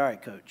 And I was like, all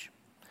right, coach,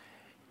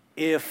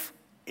 if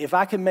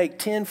I can make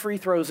 10 free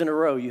throws in a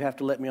row, you have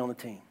to let me on the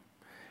team.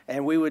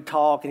 And we would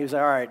talk, and he was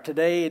like, all right,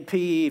 today at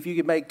PE, if you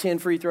could make 10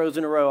 free throws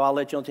in a row, I'll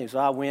let you on the team. So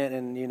I went,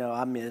 and,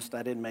 I missed.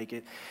 I didn't make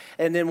it.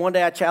 And then one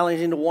day I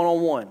challenged him to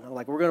one-on-one. I'm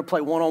like, we're going to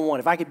play one-on-one.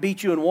 If I could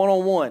beat you in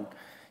one-on-one,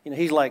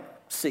 he's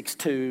like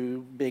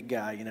 6'2", big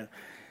guy,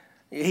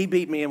 He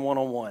beat me in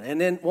one-on-one. And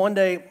then one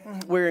day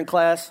we were in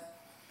class,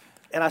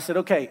 and I said,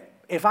 okay,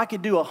 if I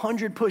could do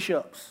 100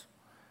 push-ups,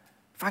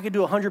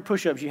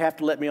 you have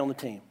to let me on the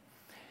team.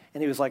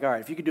 And he was like, all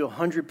right, if you could do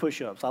 100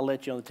 push-ups, I'll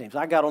let you on the team. So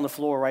I got on the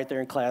floor right there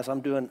in class. I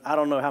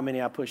don't know how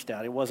many I pushed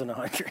out. It wasn't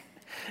 100.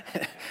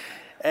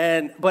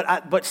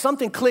 But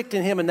something clicked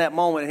in him in that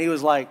moment, and he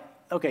was like,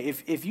 okay,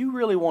 if you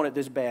really want it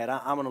this bad,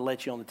 I'm going to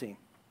let you on the team.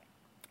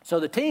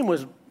 So the team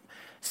was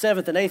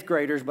 7th and 8th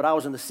graders, but I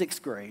was in the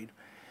 6th grade.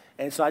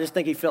 And so I just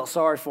think he felt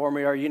sorry for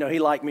me, or, he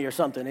liked me or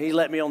something. And he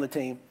let me on the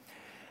team.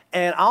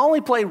 And I only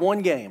played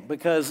one game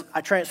because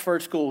I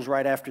transferred schools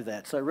right after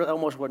that. So it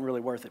almost wasn't really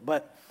worth it.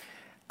 But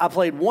I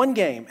played one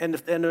game, and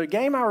the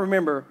game I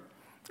remember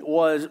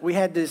was we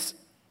had this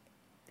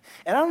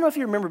And I don't know if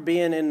you remember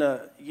being in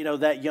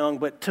that young,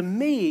 but to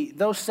me,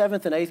 those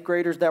 7th and 8th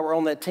graders that were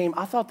on that team,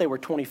 I thought they were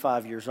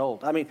 25 years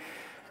old. I mean,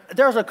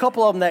 there was a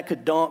couple of them that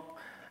could dunk.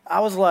 I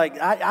was like,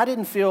 I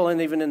didn't feel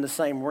even in the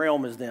same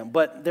realm as them.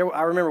 But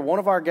I remember one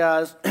of our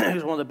guys, who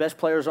was one of the best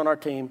players on our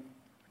team,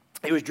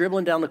 he was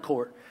dribbling down the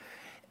court.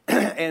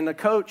 And the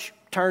coach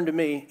turned to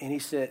me and he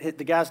said,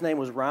 the guy's name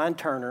was Ryan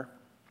Turner.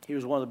 He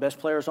was one of the best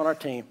players on our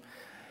team.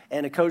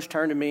 And the coach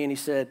turned to me and he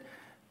said,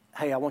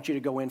 hey, I want you to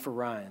go in for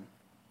Ryan.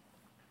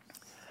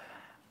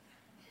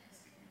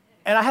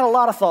 And I had a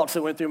lot of thoughts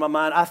that went through my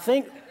mind. I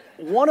think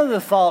one of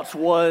the thoughts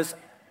was,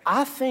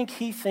 I think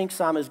he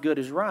thinks I'm as good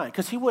as Ryan,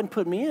 because he wouldn't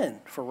put me in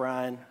for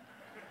Ryan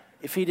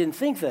if he didn't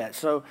think that.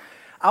 So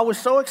I was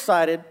so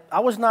excited. I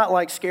was not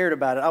like scared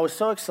about it. I was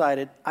so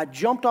excited. I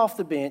jumped off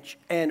the bench,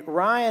 and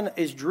Ryan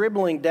is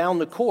dribbling down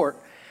the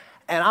court,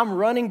 and I'm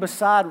running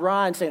beside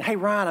Ryan saying, hey,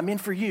 Ryan, I'm in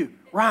for you.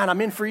 Ryan,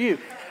 I'm in for you.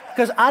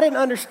 Because I didn't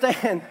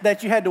understand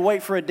that you had to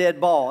wait for a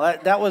dead ball. I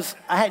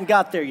hadn't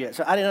got there yet,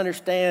 so I didn't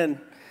understand.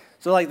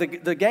 So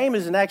like the game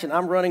is in action.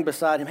 I'm running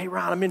beside him. Hey,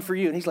 Ryan, I'm in for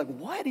you. And he's like,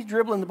 what? He's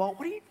dribbling the ball.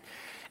 What are you?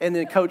 And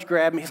then coach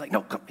grabbed me. He's like,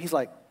 no, come. He's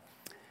like,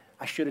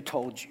 I should have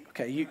told you.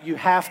 Okay, you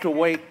have to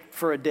wait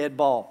for a dead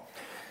ball.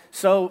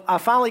 So I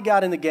finally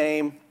got in the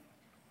game.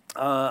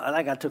 I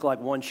think I took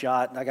like one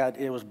shot.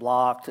 It was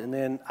blocked. And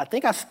then I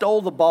think I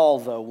stole the ball,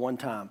 though, one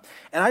time.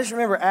 And I just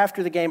remember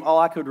after the game, all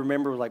I could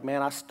remember was like,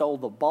 man, I stole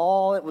the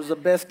ball. It was the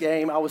best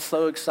game. I was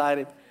so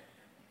excited.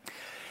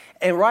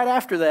 And right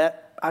after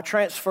that, I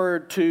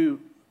transferred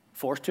to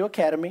Forest Hill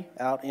Academy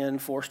out in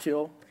Forest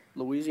Hill,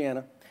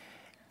 Louisiana.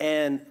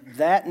 And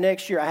that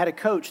next year, I had a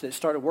coach that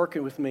started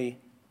working with me,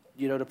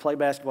 to play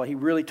basketball. He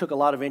really took a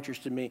lot of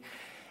interest in me.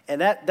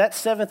 And that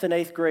 7th and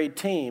 8th grade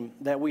team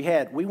that we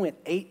had, we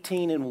went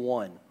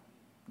 18-1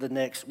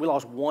 we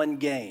lost one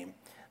game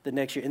the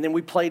next year. And then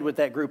we played with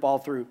that group all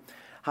through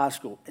high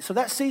school. So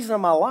that season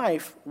of my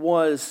life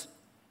was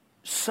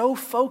so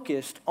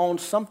focused on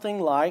something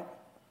like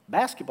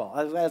basketball.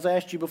 As I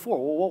asked you before,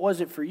 well, what was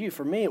it for you?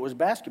 For me, it was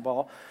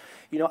basketball.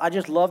 I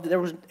just loved it.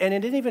 And it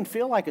didn't even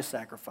feel like a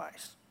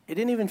sacrifice. It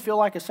didn't even feel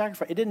like a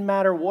sacrifice. It didn't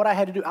matter what I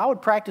had to do. I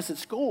would practice at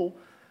school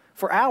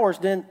for hours.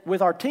 Then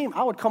with our team,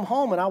 I would come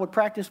home and I would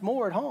practice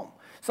more at home.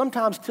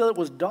 Sometimes till it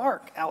was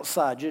dark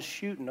outside, just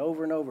shooting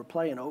over and over,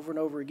 playing over and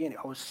over again.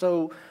 I was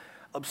so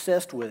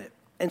obsessed with it.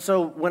 And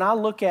so when I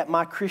look at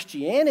my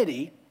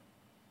Christianity,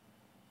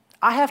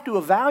 I have to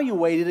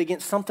evaluate it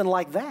against something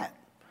like that.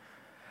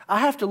 I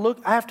have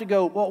to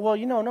go, well,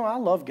 no, I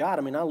love God.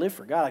 I mean, I live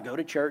for God. I go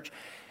to church.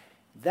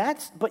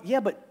 But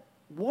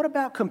what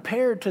about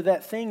compared to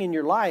that thing in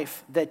your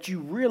life that you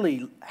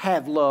really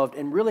have loved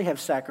and really have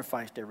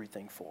sacrificed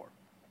everything for?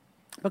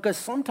 Because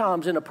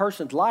sometimes in a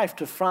person's life,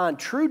 to find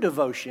true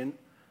devotion,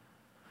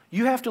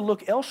 you have to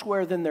look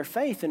elsewhere than their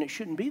faith, and it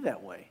shouldn't be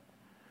that way.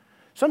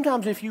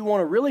 Sometimes if you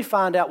want to really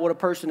find out what a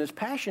person is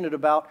passionate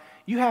about,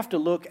 you have to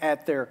look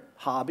at their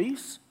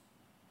hobbies.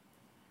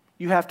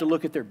 You have to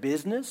look at their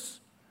business.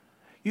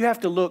 You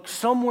have to look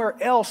somewhere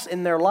else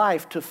in their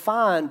life to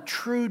find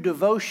true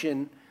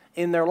devotion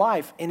in their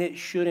life, and it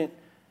shouldn't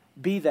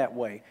be that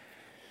way.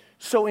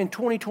 So in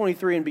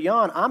 2023 and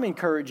beyond, I'm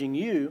encouraging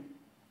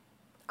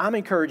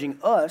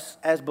us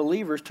as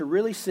believers to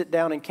really sit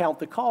down and count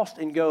the cost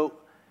and go,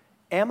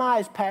 am I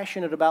as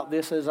passionate about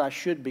this as I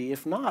should be?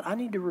 If not, I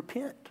need to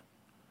repent.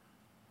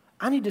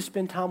 I need to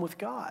spend time with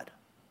God.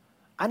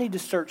 I need to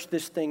search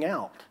this thing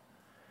out.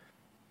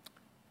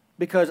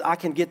 Because I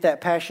can get that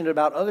passionate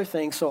about other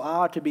things, so I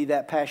ought to be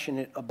that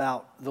passionate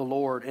about the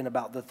Lord and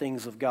about the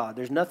things of God.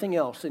 There's nothing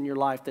else in your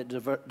life that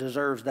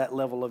deserves that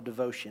level of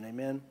devotion.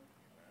 Amen?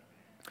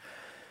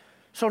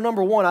 So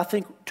number one, I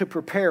think to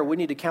prepare, we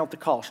need to count the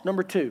cost.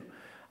 Number two,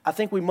 I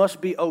think we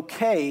must be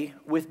okay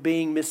with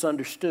being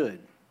misunderstood.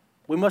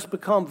 We must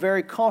become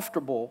very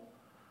comfortable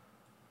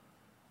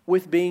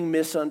with being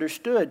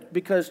misunderstood,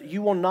 because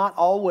you will not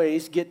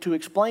always get to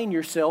explain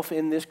yourself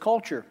in this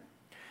culture.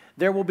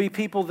 There will be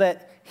people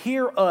that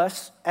hear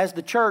us as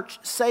the church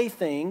say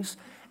things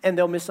and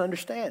they'll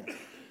misunderstand.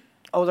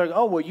 Oh, they're like,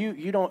 oh, well,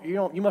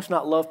 you must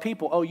not love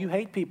people. Oh, you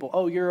hate people.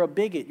 Oh, you're a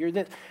bigot. You're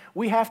this.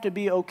 We have to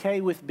be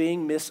okay with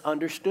being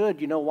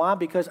misunderstood. You know why?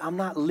 Because I'm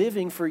not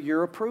living for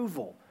your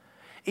approval.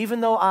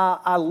 Even though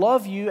I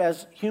love you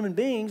as human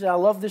beings, and I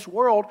love this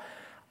world,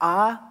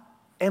 I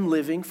am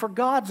living for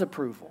God's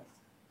approval.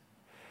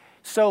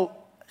 So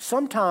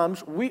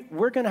sometimes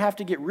we're going to have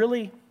to get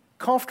really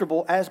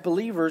comfortable as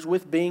believers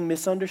with being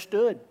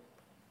misunderstood.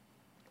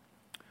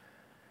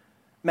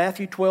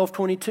 Matthew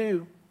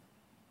 12:22,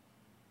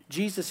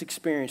 Jesus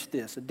experienced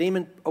this. A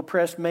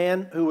demon-oppressed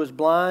man who was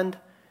blind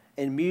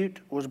and mute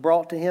was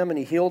brought to him, and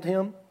he healed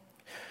him,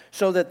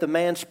 so that the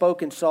man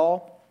spoke and saw.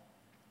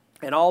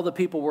 And all the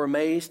people were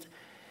amazed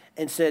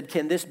and said,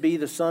 "Can this be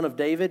the son of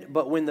David?"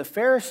 But when the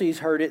Pharisees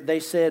heard it, they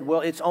said,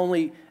 "Well, it's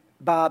only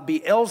by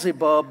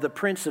Beelzebub, the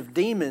prince of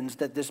demons,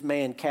 that this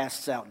man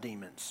casts out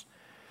demons."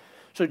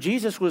 So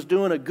Jesus was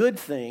doing a good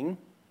thing,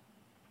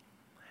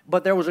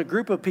 but there was a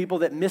group of people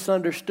that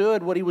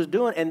misunderstood what he was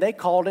doing, and they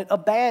called it a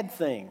bad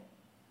thing.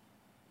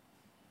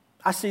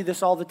 I see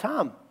this all the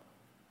time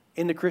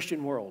in the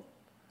Christian world,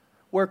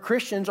 where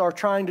Christians are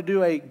trying to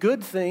do a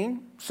good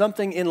thing,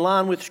 something in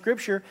line with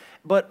Scripture,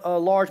 but a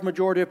large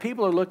majority of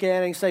people are looking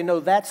at it and saying, no,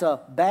 that's a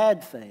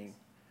bad thing,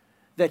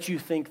 that you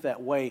think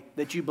that way,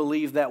 that you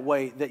believe that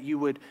way, that you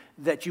would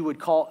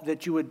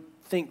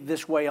think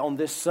this way on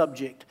this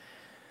subject.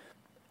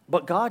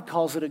 But God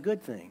calls it a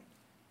good thing.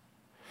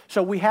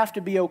 So we have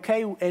to be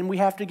okay, and we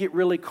have to get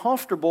really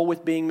comfortable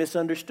with being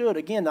misunderstood.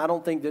 Again, I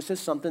don't think this is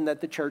something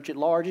that the church at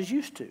large is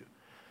used to.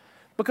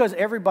 Because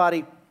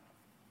everybody,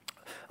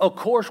 of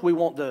course, we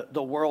want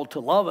the world to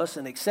love us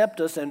and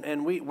accept us,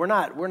 and we're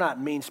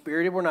not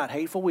mean-spirited, we're not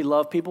hateful, we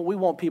love people, we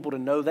want people to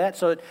know that.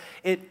 So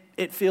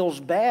it feels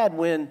bad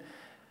when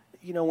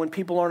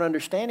people aren't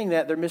understanding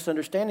that, they're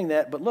misunderstanding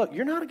that. But look,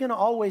 you're not going to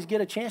always get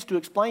a chance to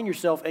explain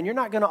yourself, and you're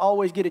not going to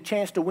always get a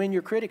chance to win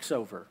your critics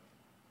over.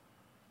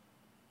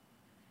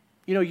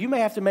 You may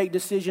have to make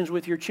decisions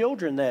with your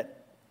children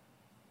that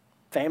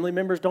family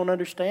members don't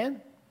understand,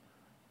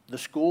 the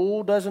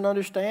school doesn't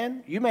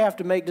understand. You may have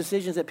to make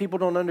decisions that people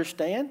don't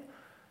understand,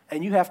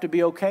 and you have to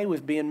be okay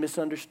with being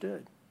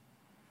misunderstood.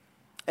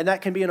 And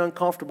that can be an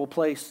uncomfortable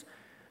place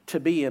to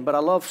be in. But I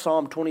love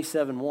Psalm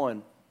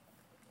 27:1.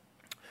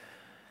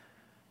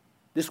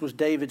 This was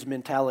David's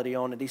mentality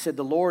on it. He said,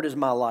 "The Lord is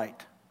my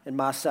light and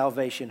my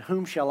salvation.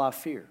 Whom shall I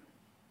fear?"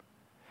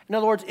 In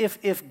other words,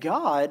 if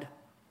God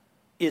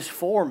is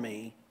for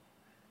me,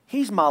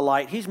 He's my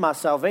light, He's my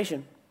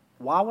salvation,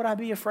 why would I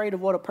be afraid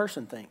of what a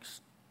person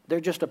thinks?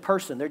 They're just a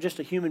person. They're just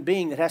a human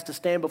being that has to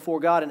stand before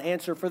God and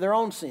answer for their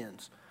own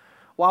sins.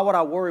 Why would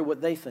I worry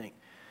what they think?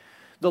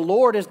 The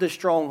Lord is the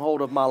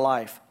stronghold of my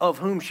life. Of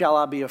whom shall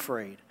I be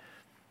afraid?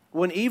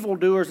 When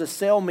evildoers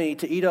assail me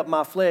to eat up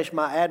my flesh,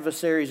 my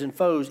adversaries and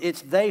foes,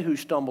 it's they who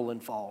stumble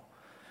and fall.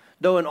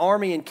 Though an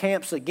army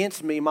encamps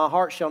against me, my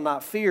heart shall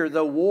not fear.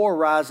 Though war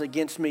rise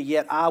against me,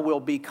 yet I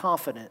will be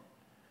confident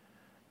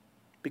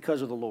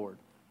because of the Lord.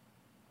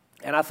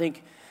 And I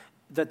think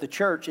that the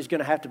church is going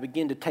to have to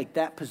begin to take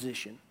that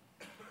position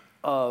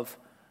of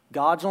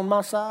God's on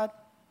my side.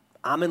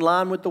 I'm in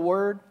line with the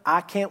Word.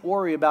 I can't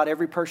worry about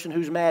every person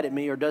who's mad at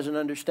me or doesn't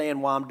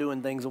understand why I'm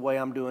doing things the way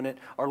I'm doing it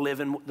or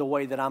living the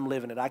way that I'm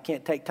living it. I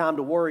can't take time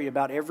to worry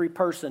about every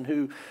person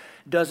who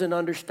doesn't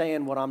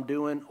understand what I'm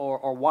doing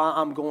or why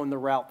I'm going the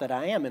route that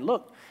I am. And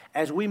look,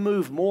 as we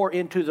move more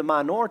into the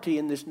minority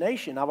in this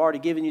nation, I've already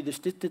given you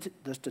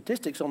the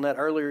statistics on that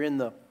earlier in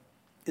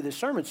this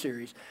sermon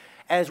series.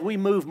 As we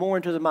move more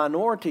into the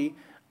minority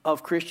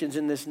of Christians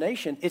in this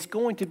nation, it's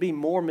going to be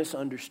more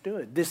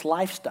misunderstood, this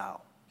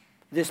lifestyle,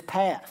 this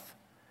path.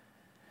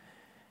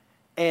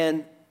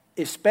 And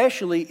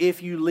especially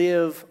if you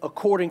live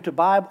according to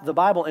the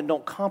Bible and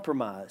don't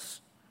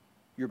compromise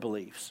your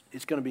beliefs,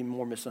 it's going to be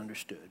more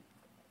misunderstood.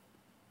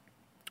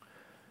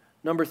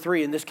 Number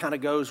 3, and this kind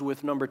of goes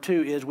with number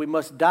 2, is we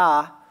must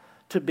die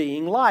to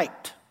being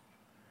liked.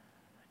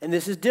 And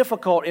this is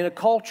difficult in a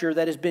culture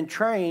that has been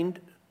trained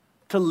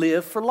to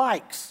live for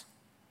likes.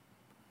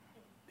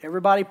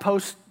 Everybody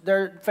posts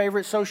their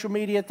favorite social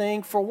media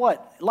thing for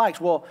what? Likes.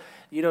 Well,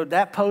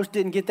 that post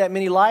didn't get that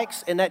many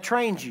likes, and that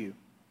trains you.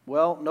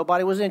 Well,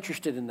 nobody was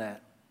interested in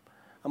that.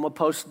 I'm going to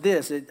post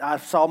this. I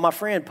saw my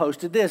friend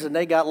posted this, and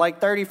they got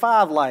like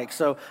 35 likes.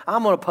 So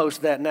I'm going to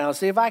post that now,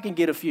 see if I can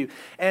get a few.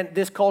 And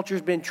this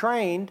culture's been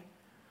trained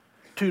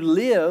to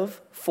live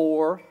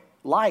for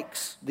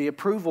likes, the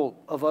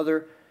approval of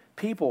other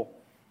people.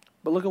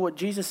 But look at what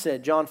Jesus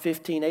said, John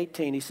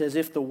 15:18. He says,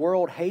 "If the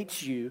world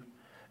hates you,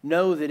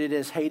 know that it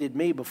has hated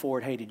me before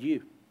it hated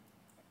you.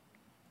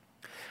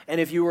 And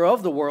if you were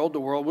of the world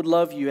would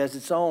love you as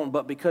its own.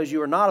 But because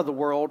you are not of the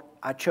world,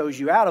 I chose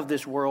you out of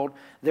this world.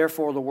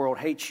 Therefore, the world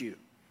hates you.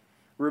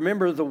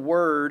 Remember the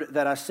word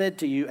that I said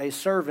to you, a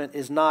servant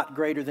is not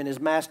greater than his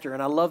master."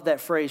 And I love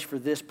that phrase for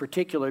this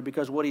particular,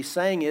 because what he's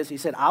saying is, he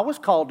said, I was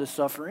called to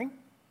suffering.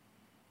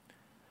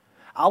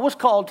 I was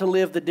called to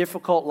live the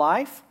difficult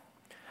life.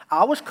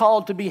 I was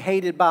called to be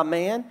hated by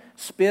man,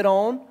 spit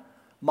on,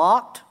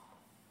 mocked.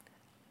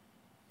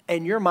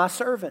 And you're my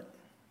servant.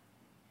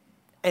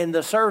 And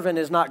the servant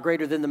is not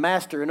greater than the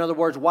master. In other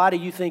words, why do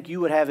you think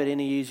you would have it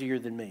any easier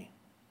than me?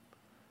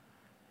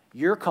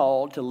 You're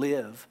called to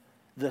live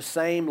the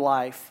same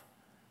life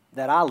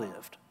that I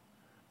lived.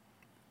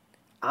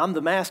 I'm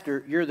the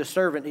master, you're the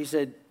servant. He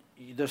said,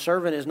 the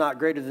servant is not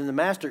greater than the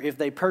master. If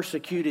they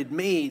persecuted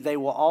me, they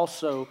will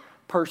also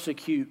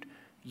persecute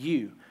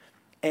you.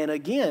 And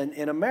again,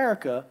 in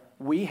America,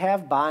 we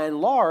have, by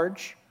and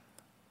large,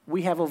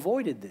 we have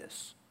avoided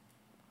this.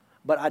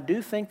 But I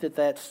do think that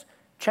that's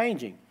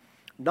changing.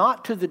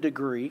 Not to the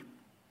degree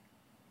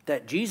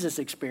that Jesus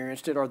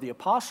experienced it or the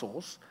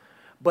apostles,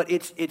 but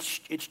it's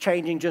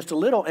changing just a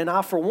little. And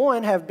I, for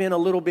one, have been a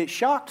little bit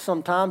shocked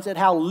sometimes at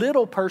how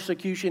little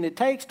persecution it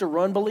takes to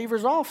run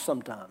believers off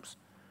sometimes.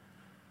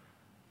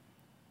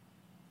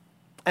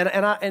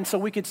 And so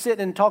we could sit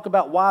and talk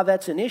about why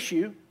that's an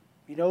issue.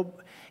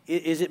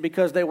 Is it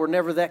because they were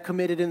never that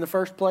committed in the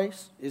first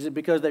place? Is it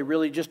because they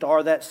really just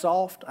are that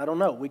soft? I don't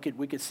know. We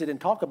could sit and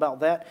talk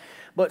about that.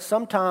 But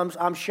sometimes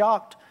I'm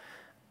shocked.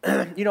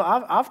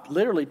 I've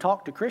literally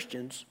talked to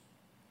Christians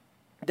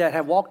that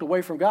have walked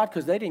away from God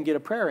because they didn't get a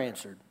prayer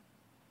answered.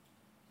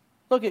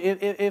 Look,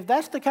 if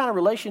that's the kind of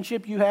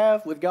relationship you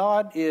have with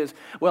God is,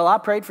 well, I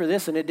prayed for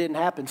this and it didn't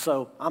happen,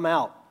 so I'm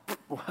out.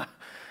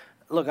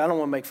 Look, I don't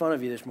want to make fun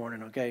of you this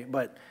morning, okay?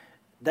 But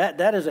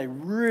that is a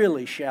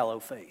really shallow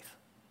faith.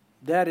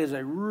 That is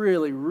a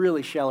really,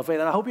 really shallow faith.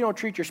 And I hope you don't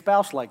treat your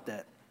spouse like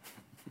that.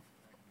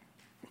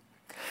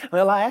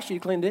 Well, I asked you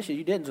to clean dishes.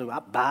 You didn't, so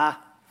bye.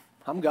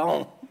 I'm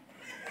gone.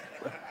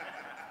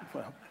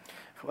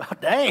 Well,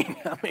 dang.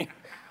 I mean,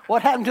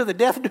 what happened to the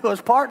death do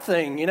us part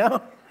thing, you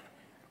know?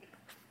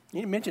 You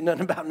didn't mention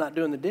nothing about not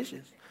doing the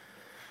dishes.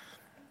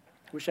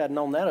 Wish I'd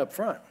known that up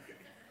front.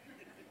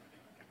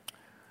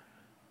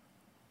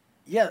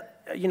 Yeah,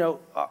 you know,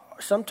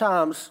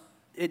 sometimes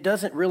it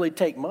doesn't really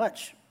take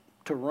much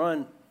to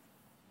run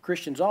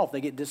Christians off. They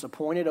get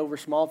disappointed over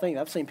small things.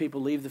 I've seen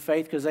people leave the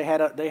faith because they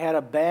had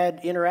a bad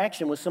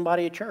interaction with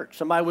somebody at church.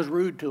 Somebody was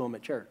rude to them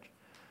at church.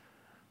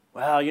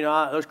 Well, you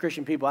know, those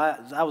Christian people,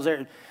 I was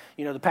there,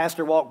 you know, the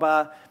pastor walked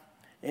by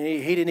and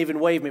he didn't even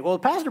wave me. Well,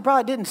 the pastor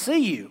probably didn't see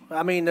you.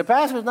 I mean, the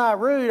pastor's not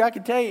rude. I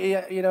can tell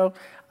you, you know,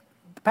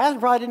 the pastor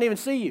probably didn't even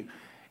see you.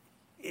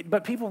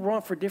 But people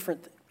run for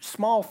different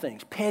small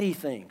things, petty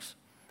things.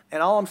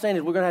 And all I'm saying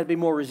is we're going to have to be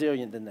more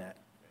resilient than that.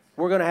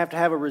 We're going to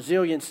have a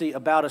resiliency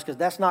about us because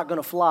that's not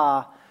going to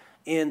fly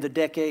in the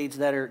decades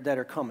that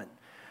are coming.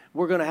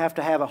 We're going to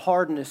have a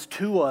hardness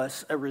to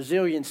us, a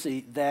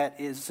resiliency that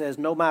says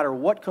no matter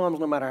what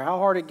comes, no matter how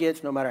hard it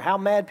gets, no matter how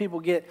mad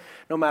people get,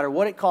 no matter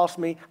what it costs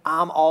me,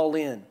 I'm all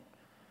in.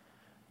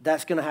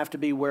 That's going to have to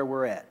be where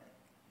we're at.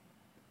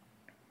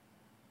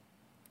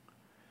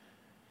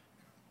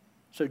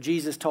 So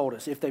Jesus told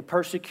us, if they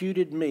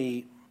persecuted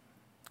me,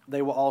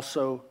 they will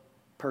also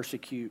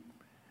persecute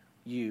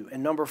you.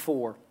 And number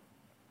 4,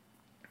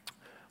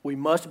 we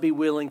must be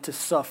willing to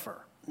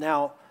suffer.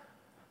 Now,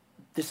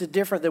 this is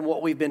different than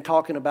what we've been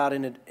talking about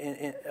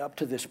up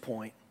to this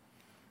point.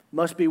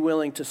 Must be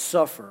willing to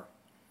suffer.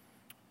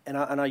 And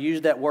I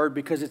use that word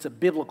because it's a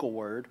biblical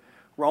word.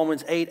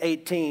 Romans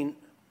 8:18,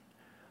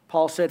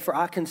 Paul said, "For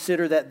I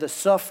consider that the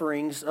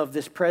sufferings of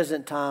this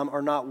present time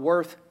are not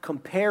worth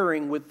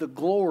comparing with the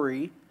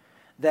glory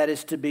that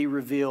is to be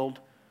revealed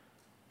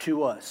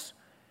to us."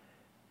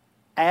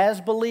 As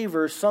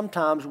believers,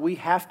 sometimes we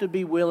have to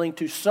be willing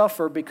to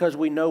suffer because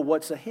we know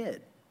what's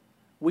ahead.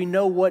 We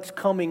know what's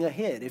coming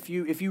ahead. If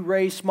you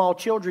raise small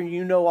children,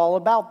 you know all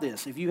about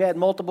this. If you had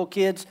multiple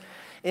kids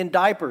in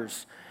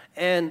diapers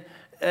and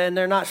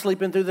they're not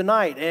sleeping through the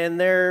night and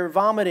they're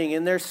vomiting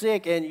and they're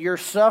sick and you're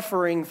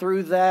suffering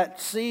through that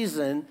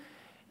season,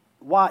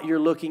 you're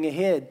looking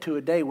ahead to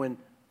a day when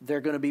they're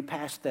going to be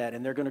past that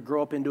and they're going to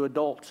grow up into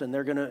adults and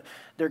they're going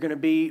to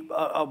be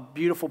a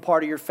beautiful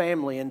part of your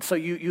family. And so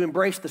you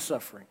embrace the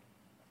suffering.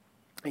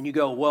 And you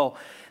go, well,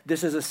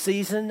 this is a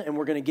season and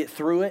we're going to get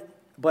through it.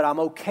 But I'm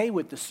okay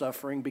with the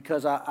suffering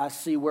because I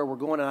see where we're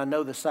going and I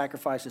know the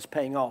sacrifice is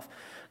paying off.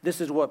 This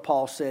is what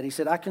Paul said. He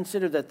said, I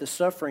consider that the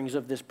sufferings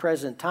of this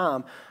present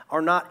time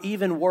are not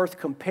even worth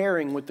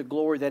comparing with the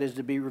glory that is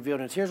to be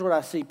revealed. And here's what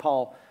I see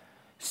Paul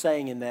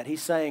saying in that.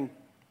 He's saying,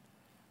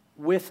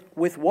 with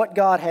what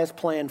God has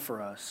planned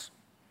for us,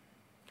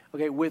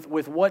 okay, with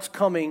what's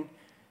coming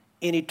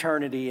in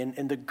eternity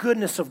and the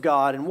goodness of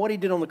God and what he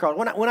did on the cross,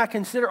 when I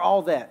consider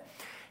all that,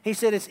 he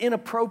said it's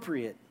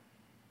inappropriate.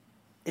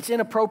 It's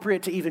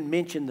inappropriate to even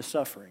mention the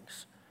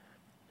sufferings.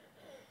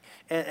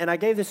 And I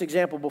gave this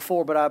example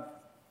before, but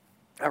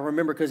I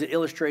remember because it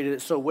illustrated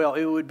it so well.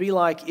 It would be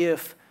like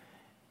if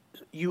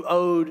you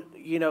owed,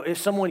 if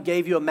someone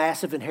gave you a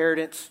massive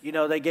inheritance,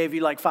 they gave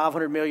you like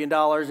 $500 million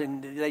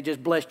and they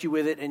just blessed you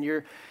with it and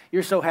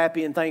you're so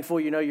happy and thankful,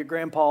 your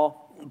grandpa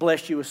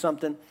blessed you with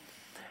something.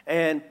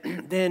 And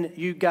then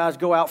you guys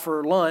go out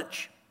for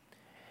lunch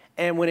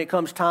and when it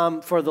comes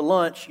time for the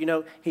lunch,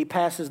 he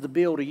passes the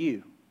bill to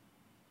you.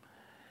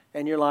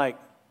 And you're like,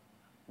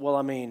 well,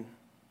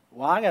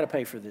 I got to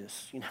pay for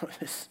this.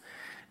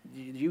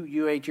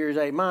 You ate yours,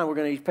 I ate mine. We're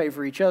going to pay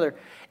for each other.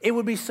 It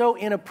would be so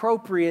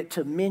inappropriate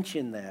to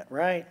mention that,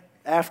 right?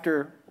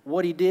 After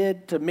what he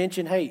did, to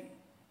mention, hey,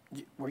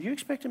 were you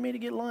expecting me to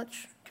get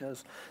lunch?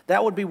 Because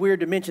that would be weird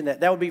to mention that.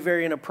 That would be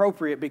very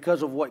inappropriate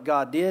because of what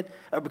God did,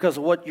 or because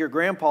of what your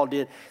grandpa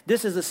did.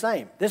 This is the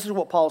same. This is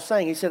what Paul's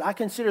saying. He said, I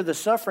consider the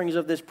sufferings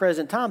of this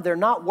present time, they're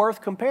not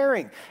worth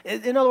comparing.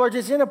 In other words,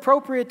 it's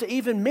inappropriate to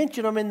even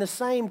mention them in the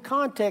same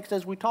context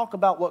as we talk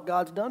about what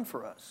God's done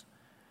for us.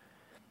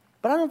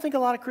 But I don't think a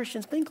lot of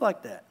Christians think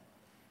like that.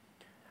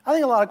 I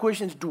think a lot of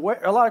Christians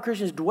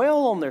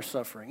dwell on their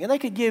suffering, and they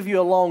could give you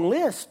a long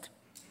list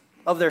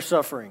of their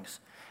sufferings.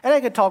 And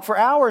they could talk for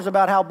hours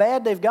about how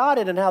bad they've got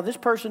it and how this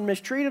person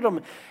mistreated them.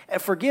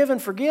 Forgive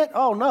and forget?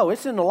 Oh, no,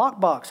 it's in the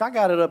lockbox. I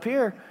got it up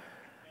here.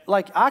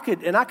 I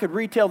could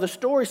retell the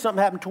story.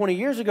 Something happened 20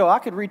 years ago. I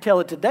could retell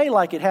it today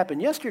like it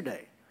happened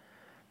yesterday.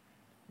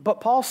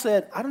 But Paul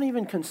said, I don't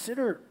even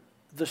consider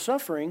the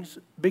sufferings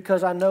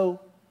because I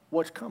know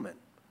what's coming.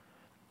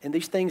 And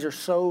these things are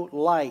so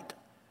light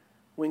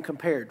when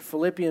compared.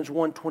 Philippians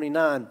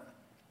 1:29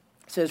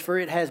 says, for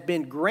it has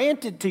been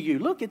granted to you.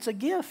 Look, it's a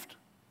gift.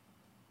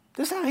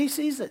 This is how he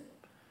sees it.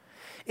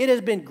 It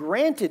has been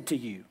granted to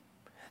you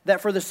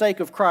that for the sake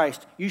of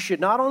Christ, you should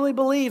not only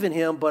believe in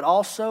him, but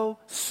also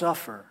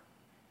suffer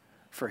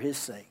for his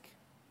sake.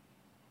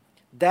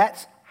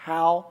 That's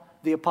how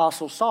the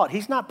apostles saw it.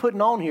 He's not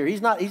putting on here.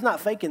 He's not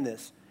faking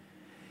this.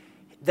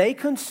 They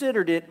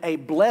considered it a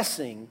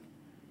blessing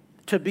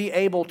to be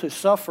able to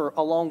suffer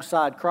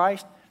alongside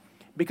Christ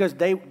because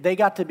they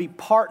got to be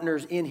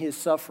partners in his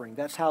suffering.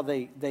 That's how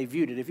they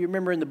viewed it. If you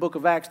remember in the book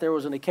of Acts, there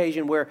was an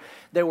occasion where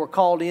they were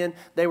called in,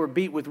 they were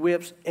beat with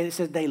whips, and it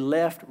says they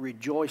left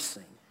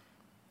rejoicing.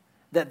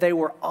 That they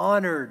were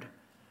honored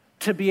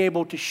to be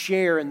able to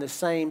share in the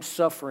same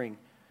suffering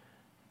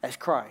as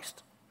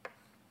Christ.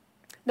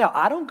 Now,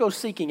 I don't go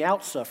seeking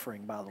out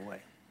suffering, by the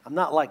way. I'm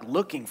not like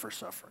looking for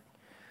suffering.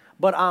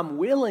 But I'm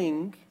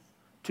willing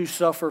to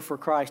suffer for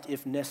Christ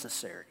if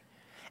necessary.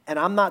 And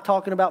I'm not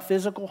talking about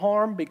physical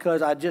harm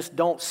because I just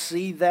don't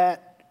see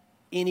that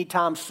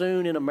anytime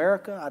soon in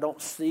America. I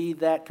don't see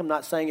that. I'm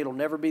not saying it'll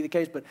never be the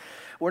case, but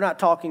we're not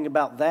talking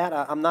about that.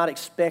 I'm not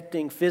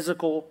expecting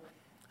physical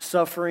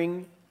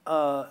suffering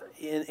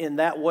in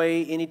that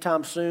way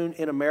anytime soon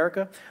in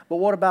America. But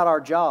what about our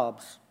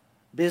jobs,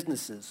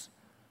 businesses,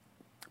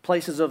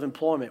 places of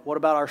employment? What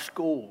about our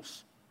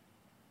schools,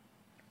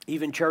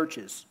 even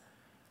churches,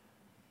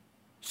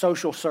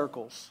 social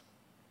circles?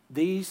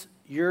 These,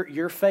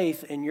 your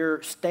faith and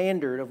your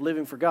standard of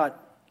living for God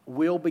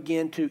will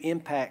begin to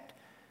impact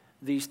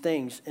these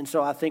things. And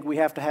so I think we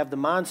have to have the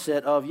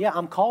mindset of, yeah,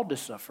 I'm called to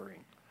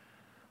suffering.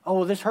 Oh,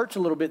 well, this hurts a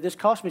little bit. This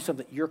cost me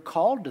something. You're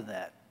called to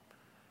that.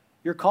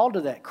 You're called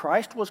to that.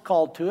 Christ was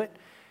called to it.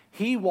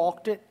 He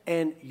walked it,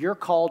 and you're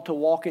called to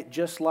walk it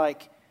just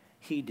like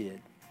he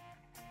did.